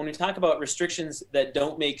when we talk about restrictions that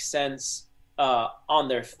don't make sense on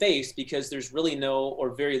their face because there's really no or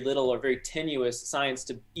very little or very tenuous science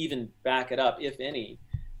to even back it up, if any,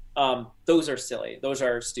 those are silly. Those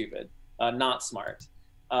are stupid, not smart,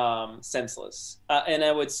 senseless. And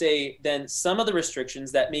I would say then some of the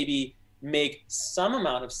restrictions that maybe make some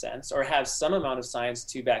amount of sense or have some amount of science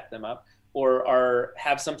to back them up or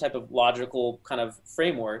have some type of logical kind of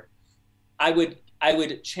framework, I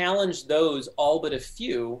would challenge those all but a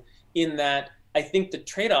few in that I think the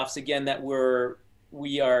trade-offs, again, that the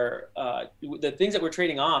things that we're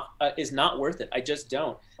trading off is not worth it. I just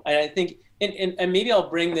don't. And I think, and maybe I'll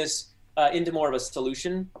bring this into more of a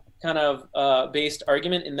solution kind of based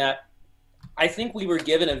argument in that I think we were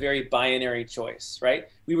given a very binary choice, right?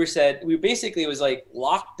 It was like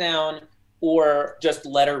lockdown or just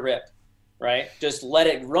let her rip, right? Just let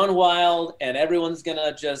it run wild and everyone's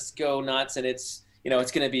gonna just go nuts and it's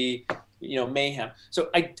gonna be, mayhem. So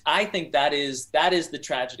I think that is the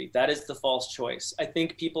tragedy. That is the false choice. I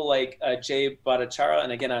think people like Jay Bhattacharya,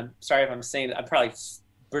 and again, I'm sorry if I'm saying it, I'm probably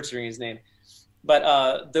butchering his name,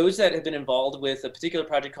 but those that have been involved with a particular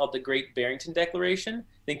project called the Great Barrington Declaration,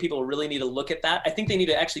 I think people really need to look at that. I think they need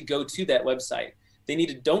to actually go to that website.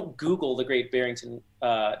 Don't Google the Great Barrington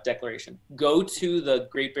Declaration. Go to the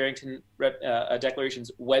Great Barrington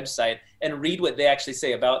Declaration's website and read what they actually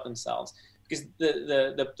say about themselves. Because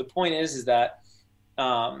the point is that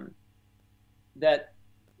that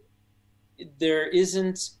there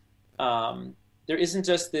isn't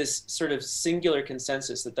just this sort of singular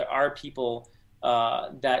consensus that there are people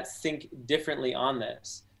that think differently on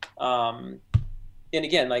this. And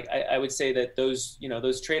again, like I would say that those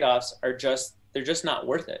trade-offs are they're just not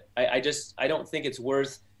worth it. I don't think it's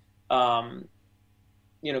worth kind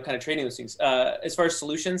of trading those things. As far as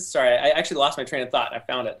solutions, sorry, I actually lost my train of thought. I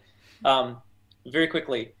found it. Very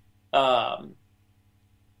quickly,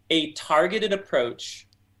 a targeted approach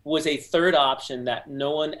was a third option that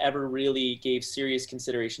no one ever really gave serious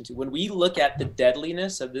consideration to. When we look at the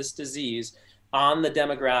deadliness of this disease on the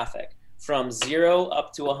demographic from 0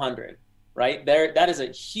 up to 100, right? That is a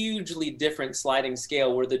hugely different sliding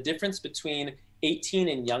scale where the difference between 18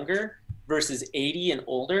 and younger versus 80 and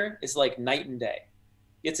older is like night and day.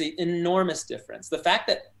 It's an enormous difference. The fact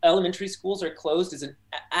that elementary schools are closed is an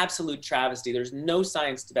absolute travesty. There's no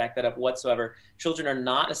science to back that up whatsoever. Children are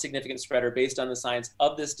not a significant spreader based on the science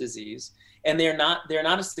of this disease. And they're not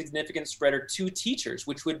a significant spreader to teachers,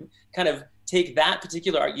 which would kind of take that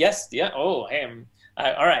particular, all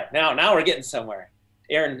right, now we're getting somewhere.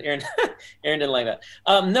 Aaron didn't like that.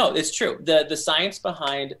 No, it's true. The science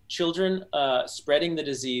behind children spreading the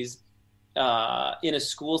disease in a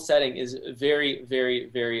school setting is very, very,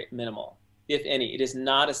 very minimal, if any. It is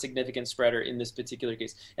not a significant spreader in this particular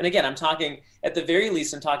case. And again, I'm talking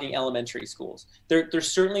elementary schools. There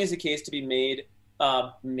certainly is a case to be made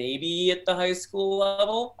maybe at the high school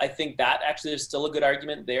level. I think that actually there's still a good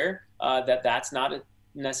argument there that that's not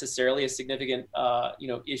necessarily a significant,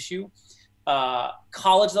 issue.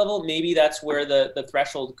 College level, maybe that's where the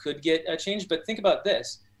threshold could get changed. But think about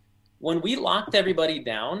this. When we locked everybody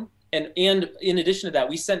down, and in addition to that,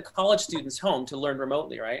 we sent college students home to learn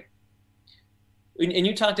remotely, right? And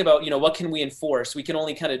you talked about, what can we enforce? We can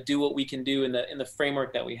only kind of do what we can do in the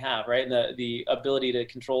framework that we have, right? And the ability to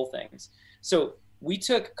control things. So we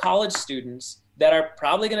took college students that are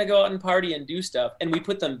probably going to go out and party and do stuff, and we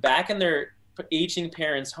put them back in their aging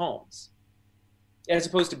parents' homes, as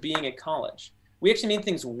opposed to being at college. We actually made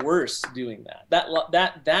things worse doing that.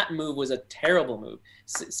 That move was a terrible move.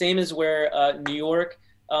 Same as where New York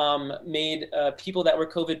made people that were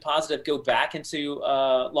COVID positive go back into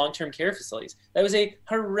long-term care facilities. That was a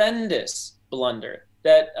horrendous blunder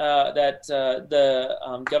that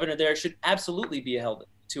the governor there should absolutely be held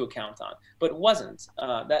to account on, but wasn't.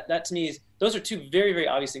 That to me those are two very, very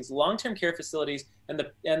obvious things. Long-term care facilities and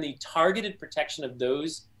the targeted protection of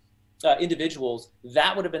those individuals,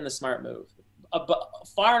 that would have been the smart move. But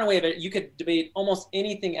far and away, you could debate almost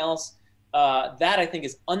anything else. That I think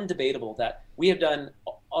is undebatable. That we have done,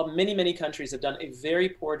 many countries have done a very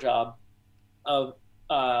poor job of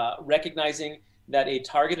recognizing that a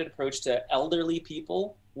targeted approach to elderly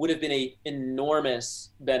people would have been an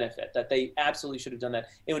enormous benefit. That they absolutely should have done that.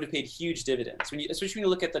 It would have paid huge dividends. Especially when you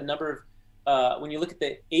look at the number of, when you look at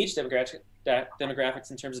the age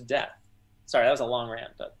demographics in terms of death. Sorry, that was a long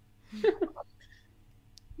rant, but.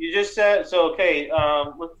 You just said, so okay,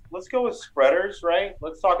 let's go with spreaders, right?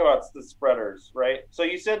 Let's talk about the spreaders, right? So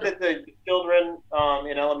you said that the children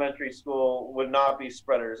in elementary school would not be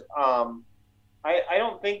spreaders. I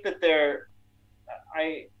don't think that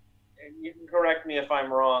you can correct me if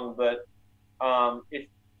I'm wrong, but if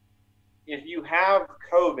you have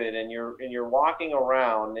COVID and you're walking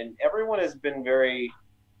around, and everyone has been very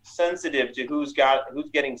sensitive to who's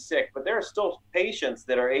getting sick, but there are still patients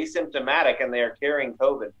that are asymptomatic and they are carrying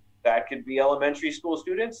COVID. That could be elementary school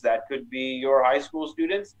students, that could be your high school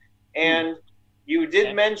students, and you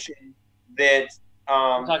did mention that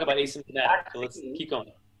we'll talk about asymptomatic, so let's keep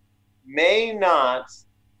going. May not,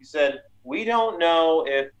 you said, we don't know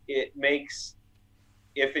if it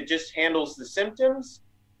just handles the symptoms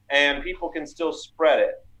and people can still spread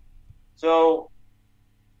it. So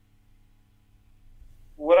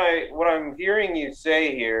what I'm hearing you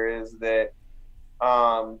say here is that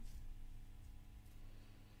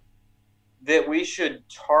that we should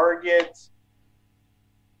target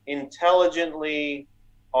intelligently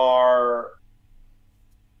our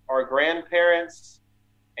grandparents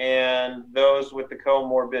and those with the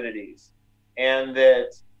comorbidities, and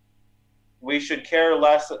that we should care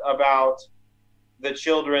less about the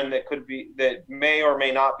children that may or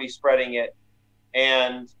may not be spreading it,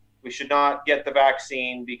 and we should not get the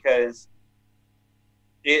vaccine because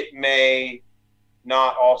it may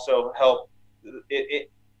not also help.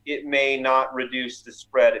 It may not reduce the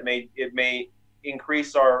spread. It may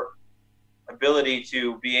increase our ability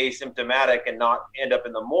to be asymptomatic and not end up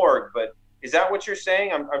in the morgue. But is that what you're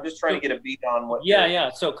saying? I'm just trying to get a beat on what.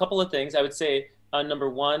 Yeah. So a couple of things I would say.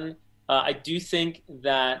 Number one, I do think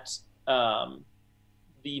that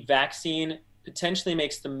the vaccine potentially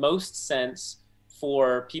makes the most sense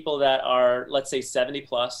for people that are, let's say, 70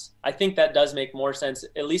 plus. I think that does make more sense,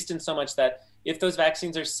 at least in so much that if those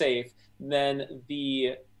vaccines are safe, then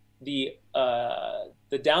the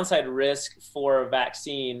downside risk for a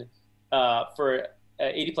vaccine for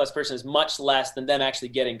 80 plus person is much less than them actually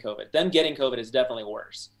getting COVID. Them getting COVID is definitely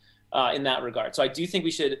worse in that regard. So I do think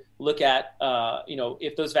we should look at,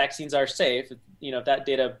 if those vaccines are safe, if that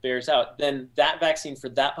data bears out, then that vaccine for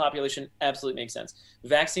that population absolutely makes sense.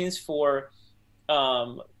 Vaccines for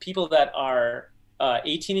people that are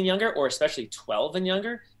 18 and younger, or especially 12 and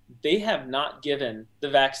younger, they have not given the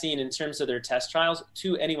vaccine in terms of their test trials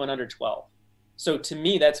to anyone under 12. So to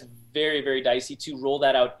me, that's very, very dicey to roll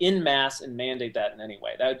that out in mass and mandate that in any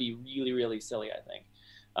way. That would be really, really silly, I think.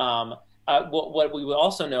 What we will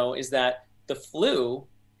also know is that the flu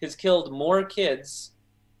has killed more kids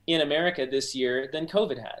in America this year than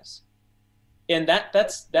COVID has. And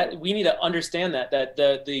that's we need to understand that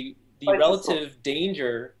the relative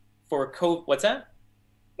danger for COVID. What's that?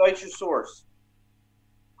 Cite your source.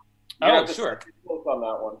 Oh, sure. Look on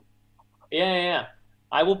that one. Yeah.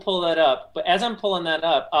 I will pull that up. But as I'm pulling that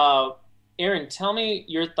up, Aaron, tell me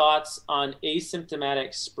your thoughts on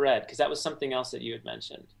asymptomatic spread, because that was something else that you had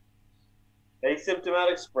mentioned.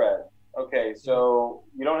 Asymptomatic spread. Okay, so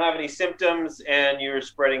you don't have any symptoms and you're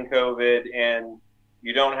spreading COVID, and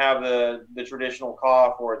you don't have the traditional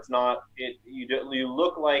cough, or it's not. You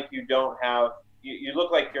look like you don't have. You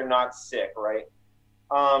look like you're not sick, right?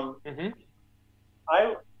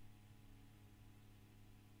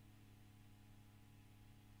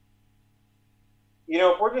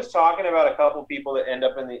 if we're just talking about a couple people that end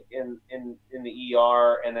up in the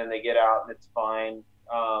ER and then they get out and it's fine,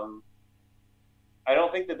 I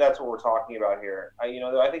don't think that that's what we're talking about here. I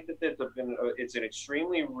think that it's an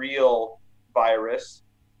extremely real virus.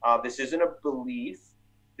 This isn't a belief.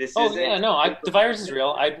 The virus is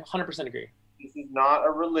real. I 100% agree. This is not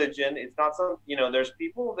a religion. It's not some. There's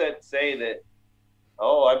people that say that,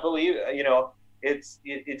 oh, I believe.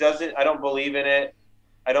 It doesn't. I don't believe in it.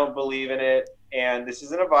 I don't believe in it. And this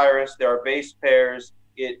isn't a virus. There are base pairs.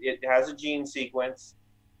 It has a gene sequence.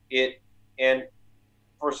 And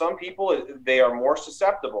for some people, they are more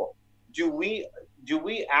susceptible. Do we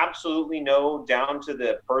absolutely know down to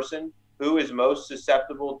the person who is most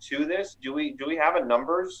susceptible to this? Do we have a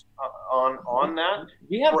numbers on that?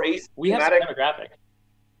 We have some demographic.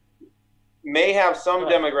 May have some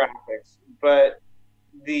demographics, but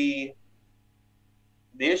the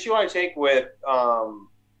issue I take with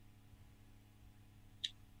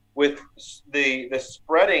the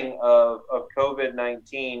spreading of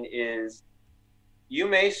COVID-19 is you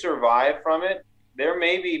may survive from it. There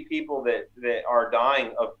may be people that are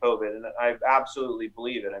dying of COVID, and I absolutely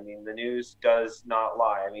believe it. I mean, the news does not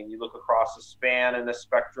lie. I mean, you look across the span and the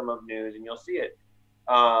spectrum of news, and you'll see it.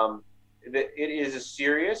 It is a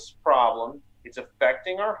serious problem. It's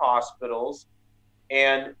affecting our hospitals,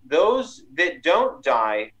 and those that don't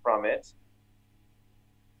die from it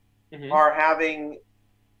are having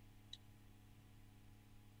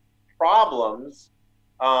problems.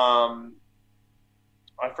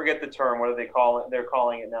 I forget the term. What do they call it? They're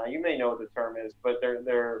calling it now. You may know what the term is, but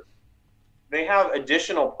they have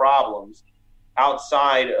additional problems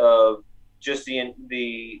outside of just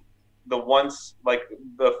the once, like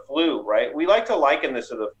the flu, right? We like to liken this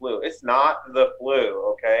to the flu. It's not the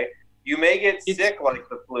flu, okay? You may get sick like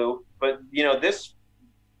the flu, but this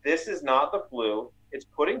is not the flu. It's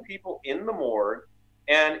putting people in the morgue,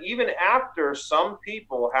 and even after some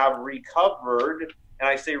people have recovered. And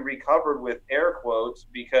I say recovered with air quotes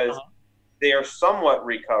because they are somewhat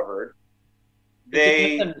recovered.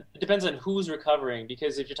 It depends on who's recovering,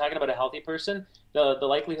 because if you're talking about a healthy person, the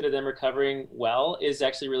likelihood of them recovering well is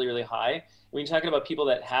actually really, really high. When you're talking about people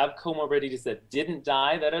that have comorbidities that didn't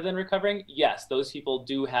die that are then recovering, yes, those people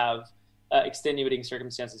do have extenuating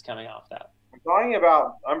circumstances coming off that. I'm talking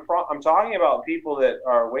about people that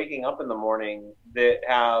are waking up in the morning that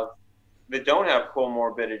don't have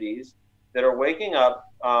comorbidities, that are waking up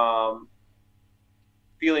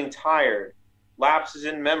feeling tired, lapses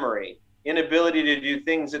in memory, inability to do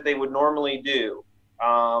things that they would normally do.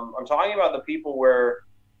 I'm talking about the people where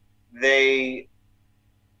they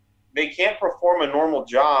can't perform a normal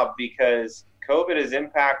job because COVID has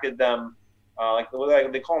impacted them, like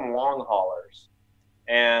they call them long haulers.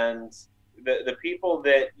 And the people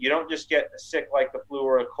that you don't just get sick like the flu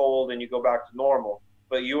or a cold and you go back to normal,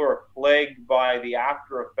 but you are plagued by the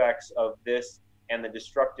after effects of this and the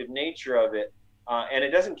destructive nature of it. And it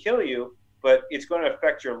doesn't kill you, but it's going to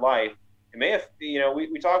affect your life. It may have,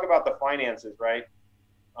 we talk about the finances, right?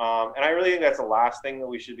 And I really think that's the last thing that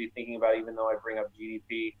we should be thinking about, even though I bring up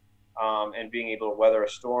GDP and being able to weather a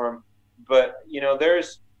storm. But,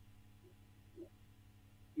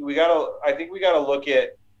 I think we got to look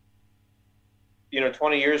at,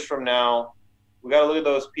 20 years from now, we got to look at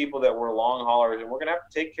those people that were long haulers, and we're going to have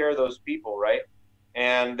to take care of those people, right?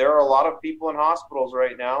 And there are a lot of people in hospitals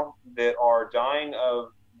right now that are dying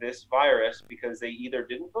of this virus because they either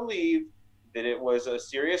didn't believe that it was a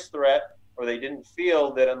serious threat, or they didn't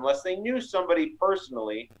feel that unless they knew somebody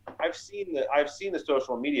personally. I've seen the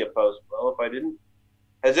social media post. Well, if I didn't,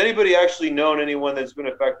 has anybody actually known anyone that's been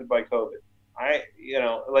affected by COVID?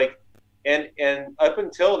 And up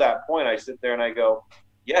until that point, I sit there and I go,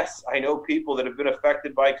 yes, I know people that have been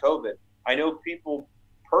affected by COVID. I know people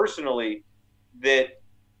personally that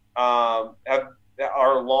are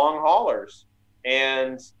long haulers,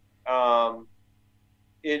 and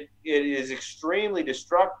it is extremely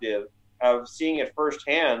destructive of seeing it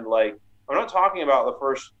firsthand. Like, I'm not talking about the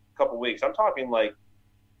first couple weeks. I'm talking like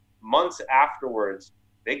months afterwards.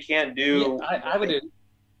 They can't do. Yeah,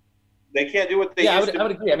 they can't do what they used to. I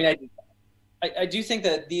would agree. I mean, I do think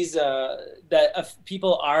that these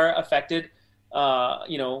people are affected,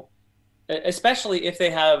 especially if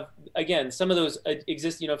they have, again, some of those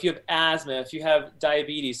exist. If you have asthma, if you have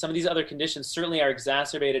diabetes, some of these other conditions certainly are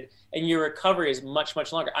exacerbated, and your recovery is much,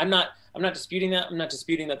 much longer. I'm not disputing that. I'm not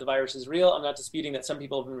disputing that the virus is real. I'm not disputing that some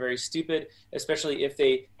people have been very stupid, especially if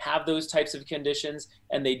they have those types of conditions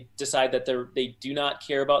and they decide that they do not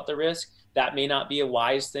care about the risk. That may not be a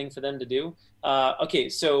wise thing for them to do. Okay,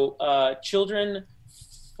 so children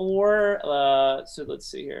so let's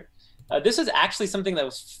see here. This is actually something that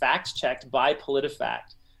was fact-checked by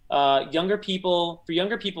PolitiFact. For younger people,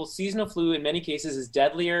 seasonal flu in many cases is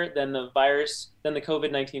deadlier than the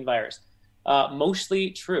COVID-19 virus.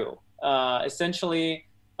 Mostly true. Essentially,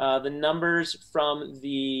 the numbers from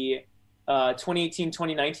the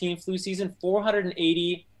 2018-2019 flu season,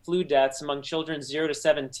 480 flu deaths among children 0 to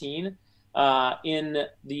 17.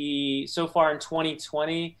 So far in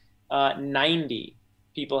 2020, 90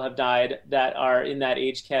 people have died that are in that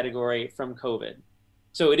age category from COVID.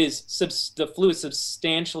 So the flu is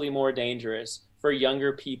substantially more dangerous for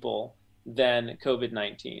younger people than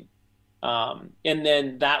COVID-19. And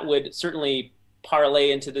then that would certainly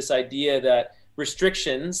parlay into this idea that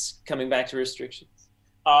restrictions, coming back to restrictions,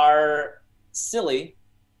 are silly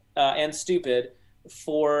and stupid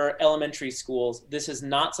for elementary schools. This is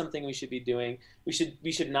not something we should be doing. We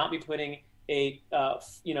should not be putting a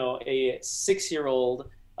 6-year-old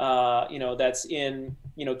that's in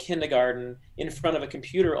kindergarten in front of a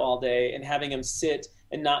computer all day and having him sit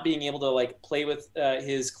and not being able to like play with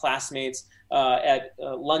his classmates at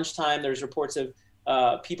lunchtime. There's reports of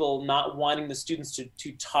people not wanting the students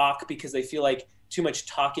to talk because they feel like too much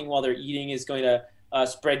talking while they're eating is going to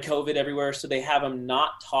spread COVID everywhere. So they have them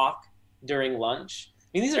not talk during lunch. I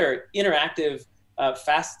mean, these are interactive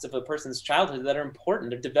facets of a person's childhood that are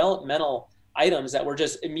important. They're developmental items that we're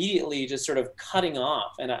just immediately just sort of cutting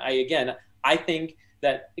off. And I think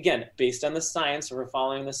that, again, based on the science, we're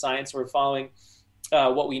following the science, we're following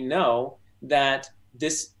what we know, that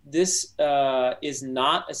this is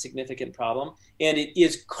not a significant problem, and it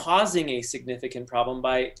is causing a significant problem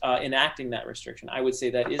by enacting that restriction. I would say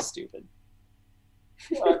that is stupid.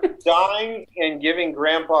 Dying and giving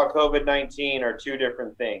grandpa COVID-19 are two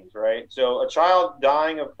different things, right? So a child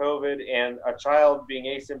dying of COVID and a child being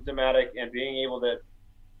asymptomatic and being able to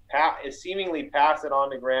seemingly pass it on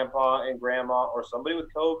to grandpa and grandma or somebody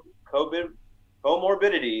with COVID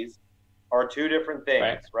comorbidities are two different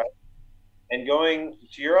things, right? And going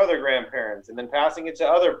to your other grandparents and then passing it to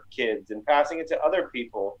other kids and passing it to other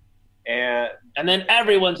people. And then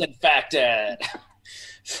everyone's infected.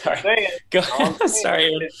 Sorry.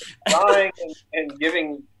 Sorry. Dying and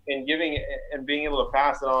giving and being able to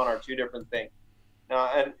pass it on are two different things. Now,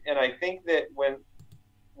 and I think that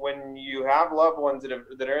when you have loved ones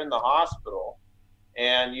that are in the hospital,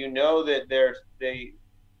 and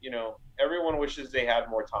that everyone wishes they had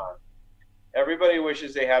more time. Everybody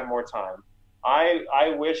wishes they had more time.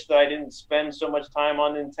 I wish that I didn't spend so much time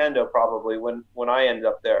on Nintendo probably when I end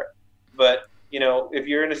up there. But if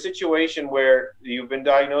you're in a situation where you've been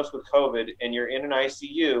diagnosed with COVID and you're in an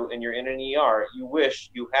ICU and you're in an ER, you wish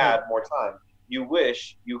you had more time. You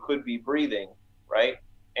wish you could be breathing, right?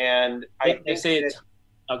 And I think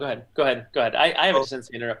go ahead. I have a sense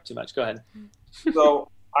to interrupt too much. Go ahead. So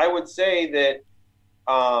I would say that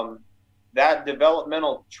that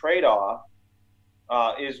developmental trade-off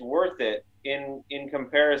is worth it in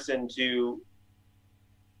comparison to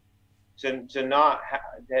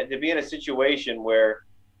be in a situation where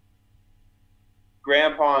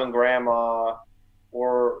grandpa and grandma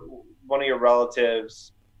or one of your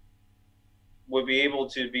relatives would be able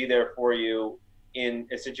to be there for you in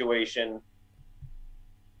a situation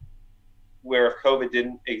where if COVID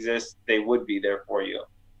didn't exist, they would be there for you.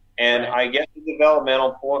 And right. I get the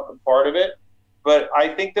developmental part of it, but I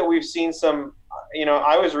think that we've seen some,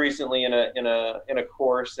 I was recently in a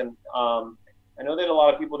course, and I know that a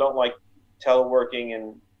lot of people don't like teleworking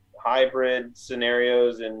and hybrid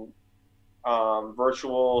scenarios and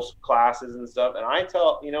virtual classes and stuff. And I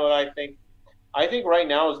think? I think right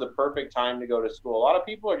now is the perfect time to go to school. A lot of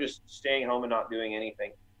people are just staying home and not doing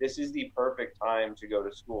anything. This is the perfect time to go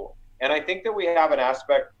to school. And I think that we have an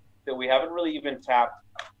aspect that we haven't really even tapped.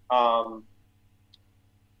 I'm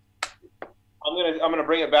gonna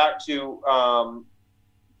bring it back to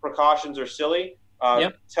precautions are silly.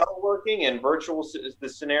 Teleworking and the virtual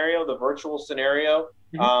scenario,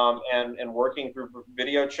 mm-hmm. and working through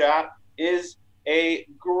video chat is a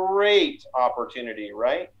great opportunity,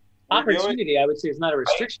 right? I would say, is not a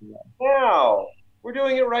restriction. Right now, we're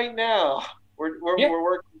doing it right now. We're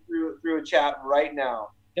working through a chat right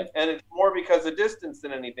now, and it's more because of distance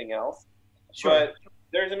than anything else. Sure. But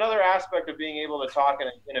there's another aspect of being able to talk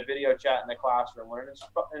in a video chat in the classroom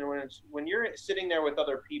when you're sitting there with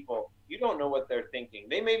other people, you don't know what they're thinking.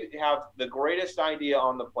 They may have the greatest idea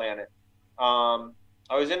on the planet. I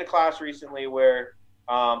was in a class recently where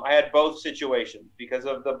I had both situations. Because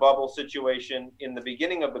of the bubble situation in the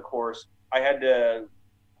beginning of the course, I had to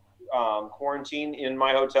quarantine in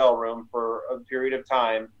my hotel room for a period of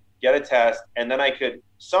time, get a test, and then I could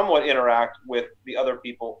somewhat interact with the other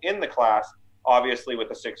people in the class. obviously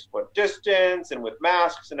with a 6-foot distance and with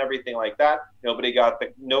masks and everything like that. Nobody got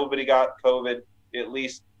COVID, at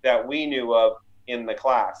least that we knew of in the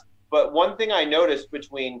class. But one thing I noticed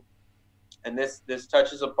between, and this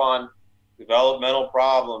touches upon developmental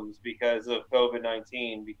problems because of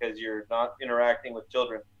COVID-19, because you're not interacting with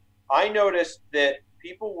children. I noticed that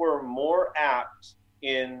people were more apt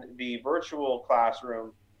in the virtual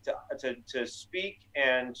classroom to speak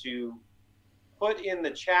and to put in the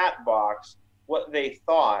chat box what they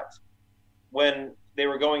thought when they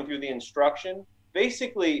were going through the instruction.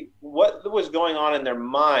 Basically, what was going on in their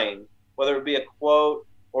mind, whether it be a quote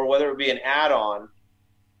or whether it be an add-on,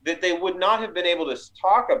 that they would not have been able to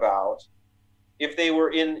talk about if they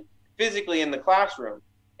were physically in the classroom.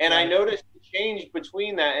 And I noticed the change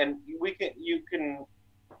between that, and you can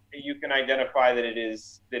identify that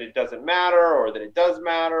it doesn't matter, or that it does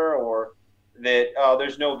matter, or that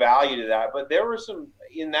there's no value to that. But there were some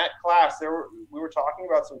in that class. We were talking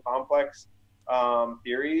about some complex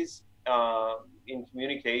theories in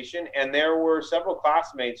communication, and there were several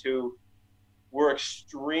classmates who were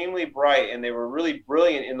extremely bright, and they were really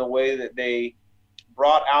brilliant in the way that they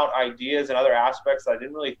brought out ideas and other aspects that I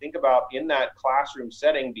didn't really think about in that classroom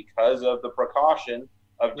setting because of the precaution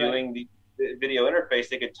of doing the video interface.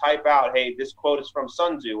 They could type out, hey, this quote is from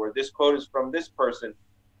Sun Tzu, or this quote is from this person.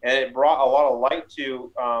 And it brought a lot of light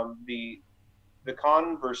to the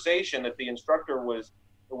conversation that the instructor was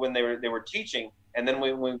when they were teaching. And then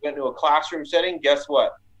when we went to a classroom setting, guess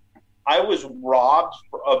what? I was robbed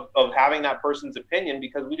of having that person's opinion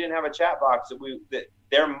because we didn't have a chat box that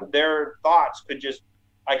their thoughts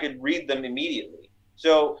I could read them immediately.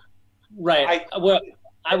 So right. Go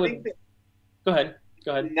ahead.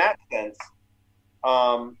 In that sense,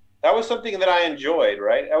 that was something that I enjoyed,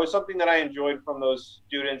 right? That was something that I enjoyed from those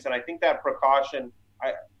students. And I think that precaution,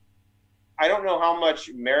 I don't know how much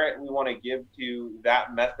merit we want to give to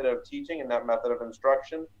that method of teaching and that method of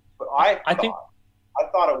instruction, but I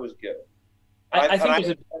thought it was good. I thought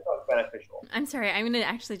it was beneficial. I'm sorry, I'm going to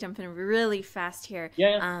actually jump in really fast here.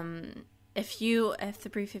 Yeah. If you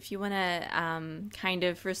want to kind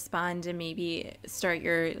of respond and maybe start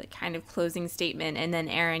your kind of closing statement, and then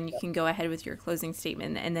Aaron, you can go ahead with your closing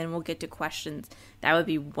statement, and then we'll get to questions. That would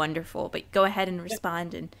be wonderful. But go ahead and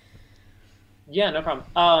respond. And yeah, no problem.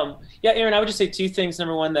 Aaron, I would just say two things.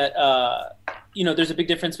 Number one, that there's a big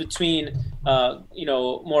difference between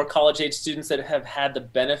more college-age students that have had the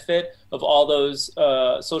benefit of all those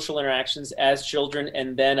social interactions as children,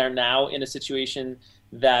 and then are now in a situation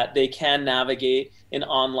that they can navigate an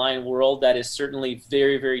online world that is certainly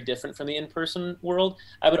very, very different from the in-person world.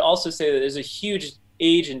 I would also say that there's a huge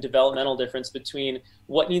age and developmental difference between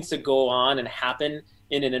what needs to go on and happen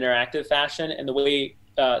in an interactive fashion and the way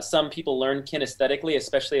some people learn kinesthetically,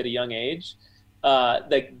 especially at a young age.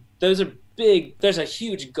 Those are big. There's a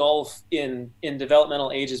huge gulf in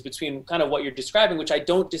developmental ages between kind of what you're describing, which I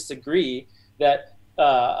don't disagree that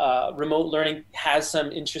remote learning has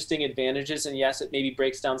some interesting advantages, and yes, it maybe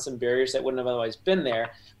breaks down some barriers that wouldn't have otherwise been there.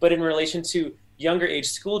 But in relation to younger age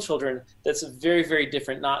school children, that's very, very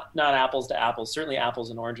different, not apples to apples, certainly apples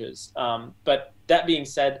and oranges. But that being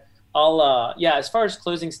said, as far as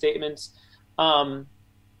closing statements,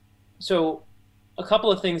 so a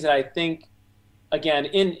couple of things that I think, again,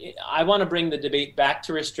 I want to bring the debate back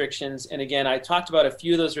to restrictions. And again, I talked about a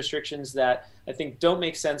few of those restrictions that I think don't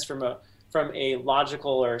make sense from a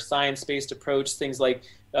logical or science-based approach, things like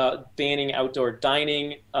banning outdoor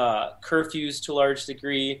dining, curfews to a large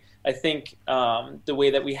degree. I think the way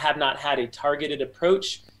that we have not had a targeted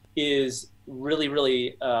approach is really,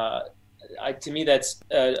 really, to me, that's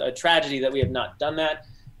a tragedy that we have not done that.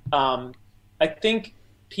 I think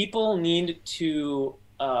people need to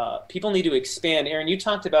expand. Aaron, you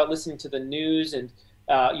talked about listening to the news and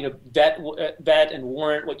vet and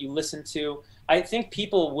warrant what you listen to. I think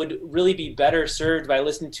people would really be better served by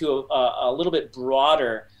listening to a little bit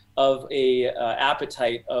broader of a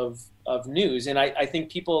appetite of news. And I think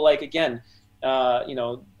people like, again,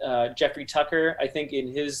 Jeffrey Tucker, I think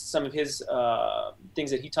in some of his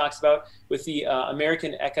things that he talks about with the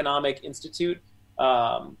American Economic Institute,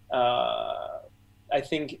 I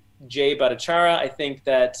think Jay Bhattacharya, I think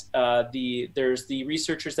that there's the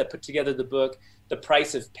researchers that put together the book, The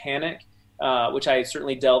Price of Panic, which I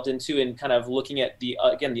certainly delved into in kind of looking at the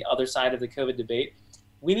other side of the COVID debate.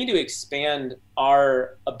 We need to expand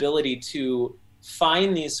our ability to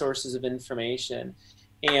find these sources of information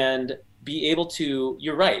and be able to,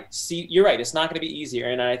 you're right, it's not going to be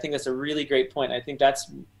easier. And I think that's a really great point. I think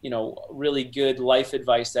that's, really good life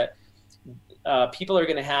advice that people are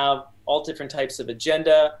going to have all different types of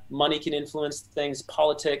agenda. Money can influence things,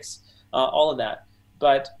 politics, all of that.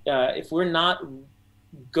 But if we're not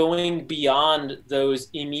going beyond those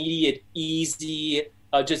immediate, easy,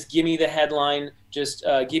 just give me the headline, just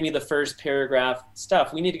give me the first paragraph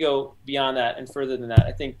stuff, we need to go beyond that and further than that.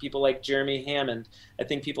 I think people like Jeremy Hammond, I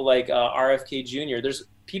think people like RFK Jr., there's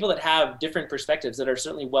people that have different perspectives that are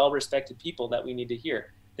certainly well-respected people that we need to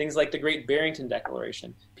hear. Things like the Great Barrington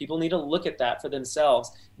Declaration. People need to look at that for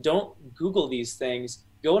themselves. Don't Google these things.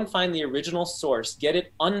 Go and find the original source. Get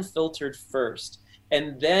it unfiltered first,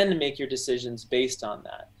 and then make your decisions based on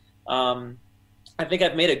that. I think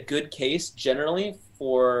I've made a good case generally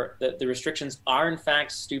for the restrictions are in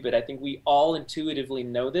fact stupid. I think we all intuitively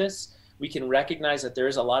know this. We can recognize that there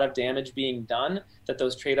is a lot of damage being done, that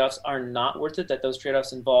those trade-offs are not worth it, that those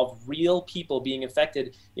trade-offs involve real people being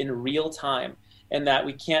affected in real time, and that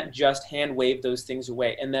we can't just hand wave those things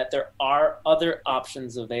away, and that there are other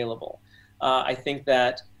options available. I think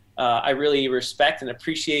that I really respect and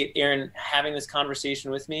appreciate Aaron having this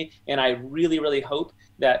conversation with me, and I really, really hope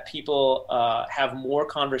that people have more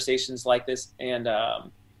conversations like this. And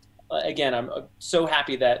again, I'm so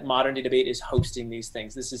happy that Modern Day Debate is hosting these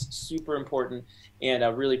things. This is super important, and I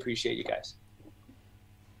really appreciate you guys.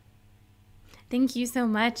 Thank you so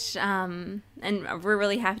much. And we're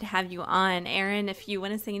really happy to have you on. Aaron, if you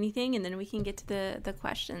want to say anything, and then we can get to the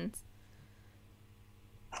questions.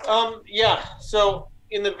 Yeah, so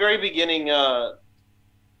in the very beginning,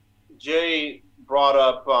 Jay brought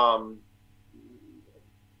up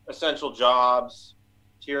essential jobs,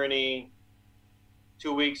 tyranny,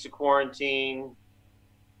 2 weeks of quarantine,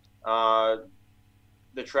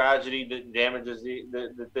 the tragedy that damages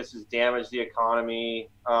that this has damaged the economy,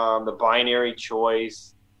 the binary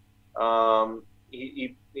choice.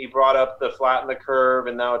 He brought up the flatten the curve,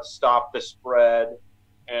 and now it's stop the spread,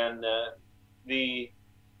 and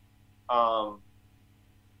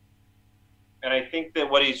and I think that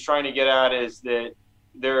what he's trying to get at is that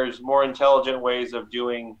there's more intelligent ways of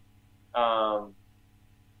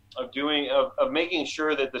making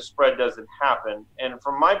sure that the spread doesn't happen. And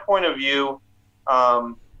from my point of view,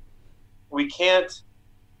 we can't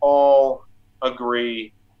all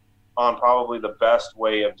agree on probably the best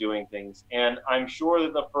way of doing things. And I'm sure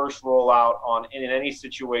that the first rollout in any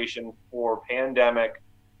situation for pandemic,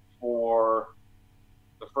 for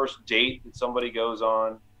the first date that somebody goes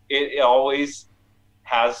on, it always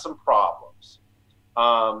has some problems.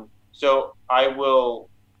 So I will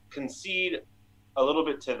concede a little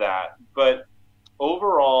bit to that. But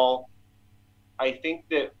overall, I think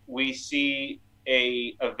that we see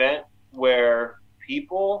a event where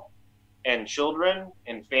people and children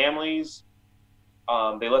and families,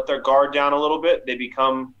 they let their guard down a little bit. They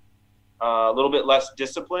become a little bit less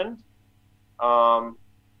disciplined. And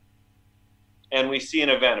we see an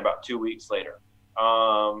event about 2 weeks later.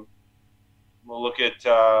 We'll look at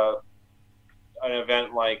an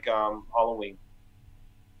event like Halloween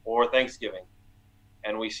or Thanksgiving,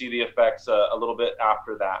 and we see the effects a little bit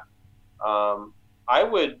after that. I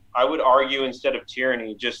would argue, instead of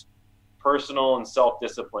tyranny, just personal and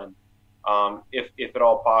self-discipline, if at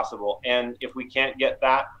all possible. And if we can't get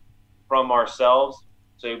that from ourselves,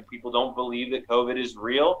 so people don't believe that COVID is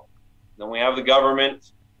real, then we have the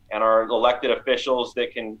government and our elected officials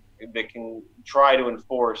that can try to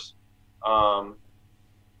enforce, or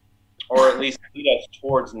at least lead us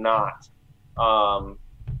towards not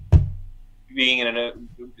being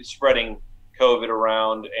spreading COVID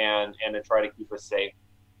around and to try to keep us safe.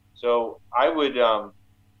 So I would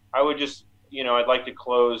just, I'd like to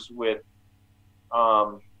close with,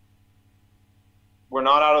 we're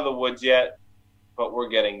not out of the woods yet, but we're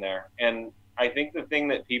getting there. And I think the thing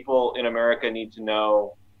that people in America need to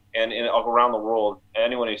know, and around the world,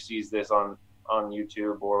 anyone who sees this on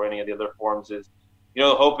YouTube or any of the other forums, is, the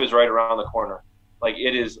hope is right around the corner. Like,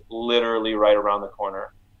 it is literally right around the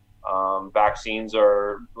corner. Vaccines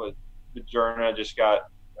Moderna just got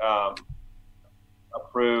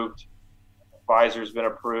approved. Pfizer's been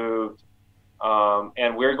approved.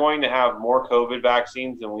 And we're going to have more COVID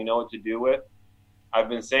vaccines than we know what to do with. I've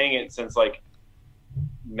been saying it since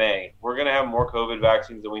May. We're going to have more COVID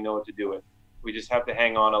vaccines than we know what to do with. We just have to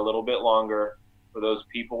hang on a little bit longer for those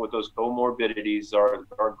people with those comorbidities,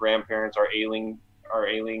 our grandparents, our ailing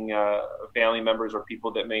family members, or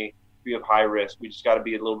people that may be of high risk. We just got to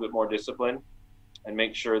be a little bit more disciplined and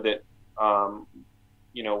make sure that,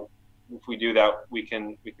 if we do that, we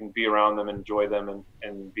can be around them, enjoy them,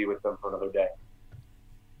 and be with them for another day.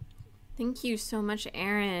 Thank you so much,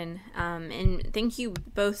 Aaron. And thank you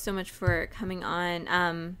both so much for coming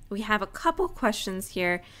on. We have a couple questions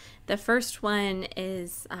here. The first one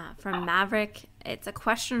is from Maverick. It's a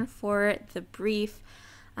question for the brief.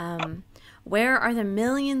 Where are the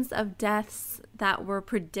millions of deaths that were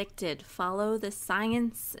predicted? Follow the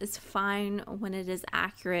science is fine when it is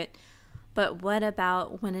accurate, but what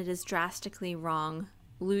about when it is drastically wrong?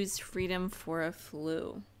 Lose freedom for a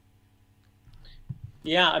flu.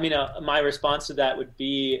 Yeah, I mean, my response to that would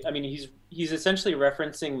be, I mean, he's essentially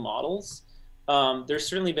referencing models. There's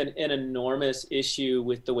certainly been an enormous issue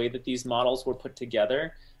with the way that these models were put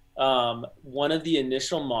together. One of the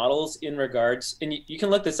initial models in regards, and you can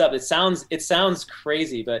look this up. It sounds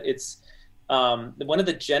crazy, but it's one of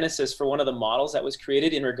the genesis for one of the models that was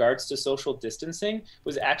created in regards to social distancing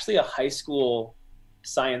was actually a high school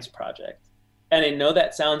science project. And I know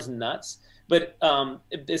that sounds nuts, but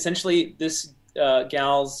essentially this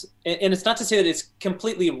gal's, and it's not to say that it's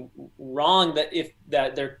completely wrong that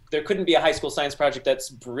there couldn't be a high school science project that's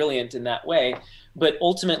brilliant in that way, but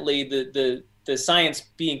ultimately the science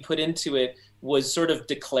being put into it was sort of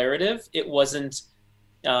declarative. It wasn't,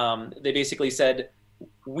 they basically said,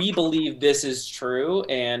 we believe this is true,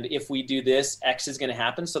 and if we do this, X is going to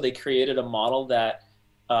happen. So they created a model that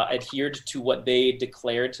adhered to what they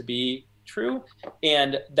declared to be true.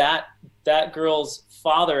 And that girl's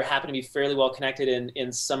father happened to be fairly well connected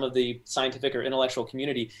in some of the scientific or intellectual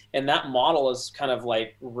community. And that model is kind of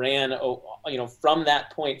like ran, from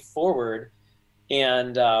that point forward.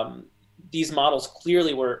 And these models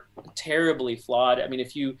clearly were terribly flawed. I mean,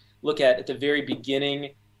 if you look at the very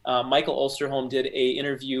beginning, Michael Osterholm did a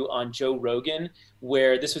interview on Joe Rogan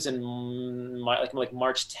where this was in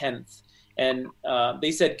March 10th. And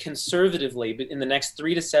they said conservatively, but in the next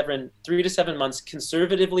 3 to 7 months,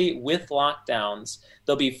 conservatively with lockdowns,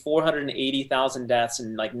 there'll be 480,000 deaths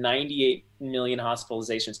and like 98 million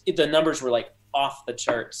hospitalizations. The numbers were like off the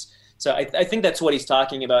charts. So I think that's what he's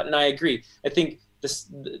talking about. And I agree. I think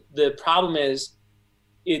the problem is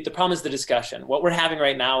the discussion. What we're having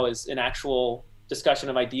right now is an actual discussion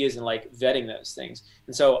of ideas and like vetting those things.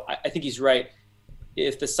 And so I think he's right.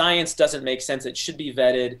 If the science doesn't make sense, it should be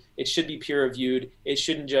vetted. It should be peer reviewed. It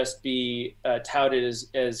shouldn't just be touted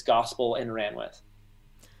as gospel and ran with.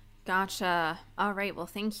 Gotcha. All right. Well,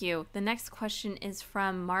 thank you. The next question is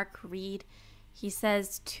from Mark Reed. He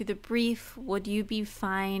says, to the brief, would you be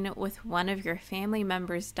fine with one of your family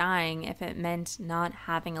members dying if it meant not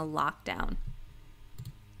having a lockdown?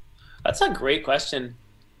 That's a great question.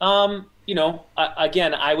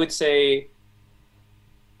 Again, I would say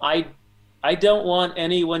I don't want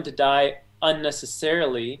anyone to die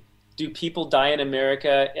unnecessarily. Do people die in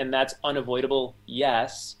America and that's unavoidable?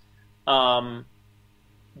 Yes. I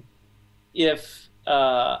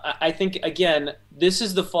think, again, this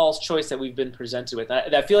is the false choice that we've been presented with.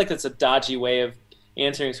 I feel like that's a dodgy way of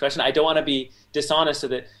answering this question. I don't want to be dishonest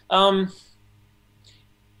with it. I'll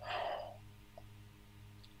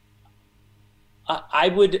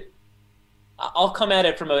come at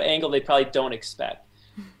it from an angle they probably don't expect.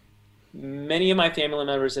 Many of my family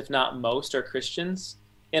members, if not most, are Christians.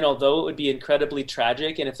 And although it would be incredibly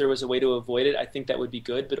tragic, and if there was a way to avoid it, I think that would be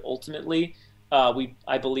good. But ultimately,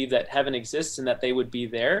 I believe that heaven exists and that they would be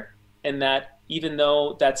there. And that even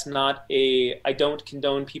though I don't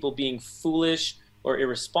condone people being foolish or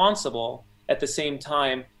irresponsible, at the same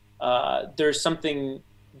time, there's something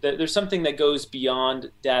that goes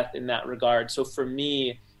beyond death in that regard. So for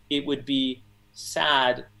me, it would be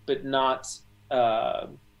sad, but not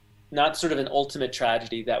sort of an ultimate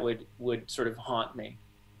tragedy that would sort of haunt me.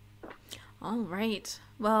 All right.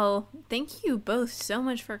 Well, thank you both so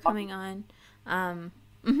much for coming on. Oh.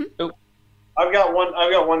 I've got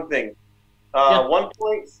one thing. Yeah.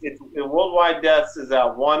 Worldwide deaths is at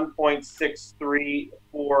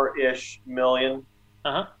 1.634-ish million.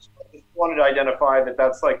 Uh-huh. So I just wanted to identify that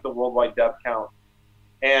that's like the worldwide death count.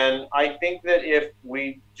 And I think that if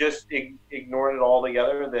we just ignored it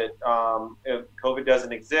altogether, that if COVID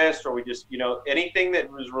doesn't exist, or we just, anything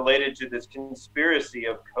that was related to this conspiracy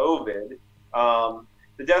of COVID,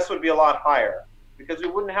 the deaths would be a lot higher, because we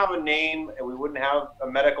wouldn't have a name and we wouldn't have a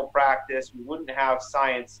medical practice. We wouldn't have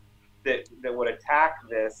science that would attack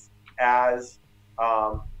this as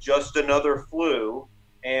just another flu.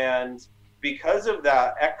 And because of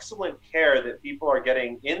that excellent care that people are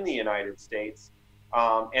getting in the United States,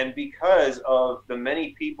 and because of the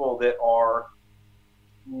many people that are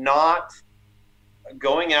not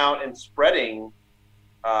going out and spreading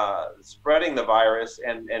the virus,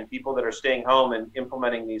 and people that are staying home and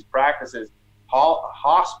implementing these practices,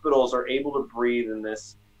 hospitals are able to breathe in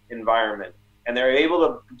this environment, and they're able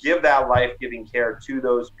to give that life-giving care to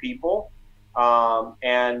those people.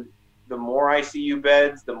 And the more ICU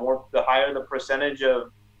beds, the higher the percentage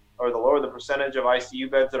of, or the lower the percentage of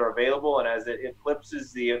ICU beds that are available, and as it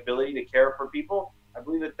eclipses the ability to care for people, I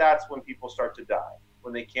believe that that's when people start to die,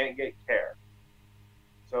 when they can't get care.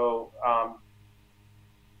 So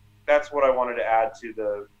that's what I wanted to add to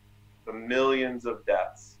the millions of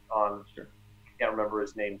deaths on, I can't remember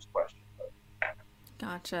his name's question. But.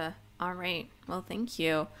 Gotcha. All right. Well, thank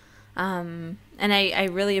you. And I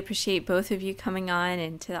really appreciate both of you coming on,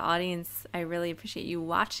 and to the audience, I really appreciate you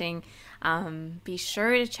watching. Be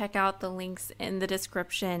sure to check out the links in the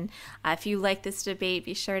description. If you like this debate,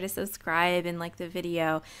 be sure to subscribe and like the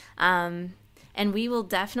video. And we will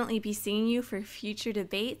definitely be seeing you for future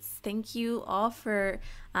debates. Thank you all for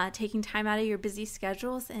taking time out of your busy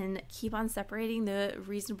schedules, and keep on separating the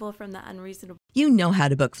reasonable from the unreasonable. You know how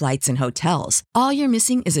to book flights and hotels. All you're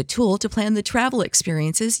missing is a tool to plan the travel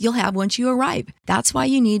experiences you'll have once you arrive. That's why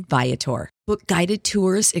you need Viator. Book guided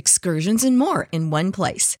tours, excursions, and more in one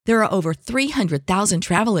place. There are over 300,000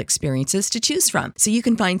 travel experiences to choose from, so you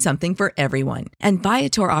can find something for everyone. And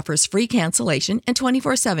Viator offers free cancellation and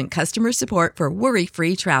 24/7 customer support for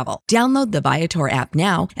worry-free travel. Download the Viator app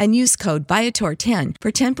now and use code Viator10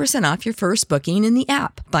 for 10% off your first booking in the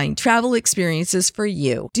app. Find travel experiences for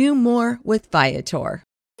you. Do more with Viator.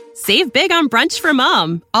 Save big on brunch for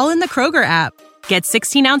mom, all in the Kroger app. Get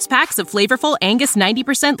 16-ounce packs of flavorful Angus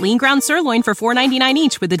 90% lean ground sirloin for $4.99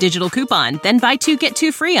 each with a digital coupon. Then buy 2, get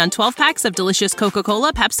 2 free on 12 packs of delicious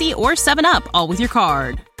Coca-Cola, Pepsi, or 7-Up, all with your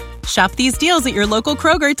card. Shop these deals at your local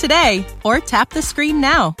Kroger today, or tap the screen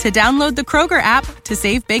now to download the Kroger app to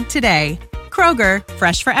save big today. Kroger,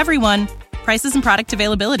 fresh for everyone. Prices and product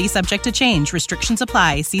availability subject to change. Restrictions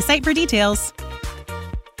apply. See site for details.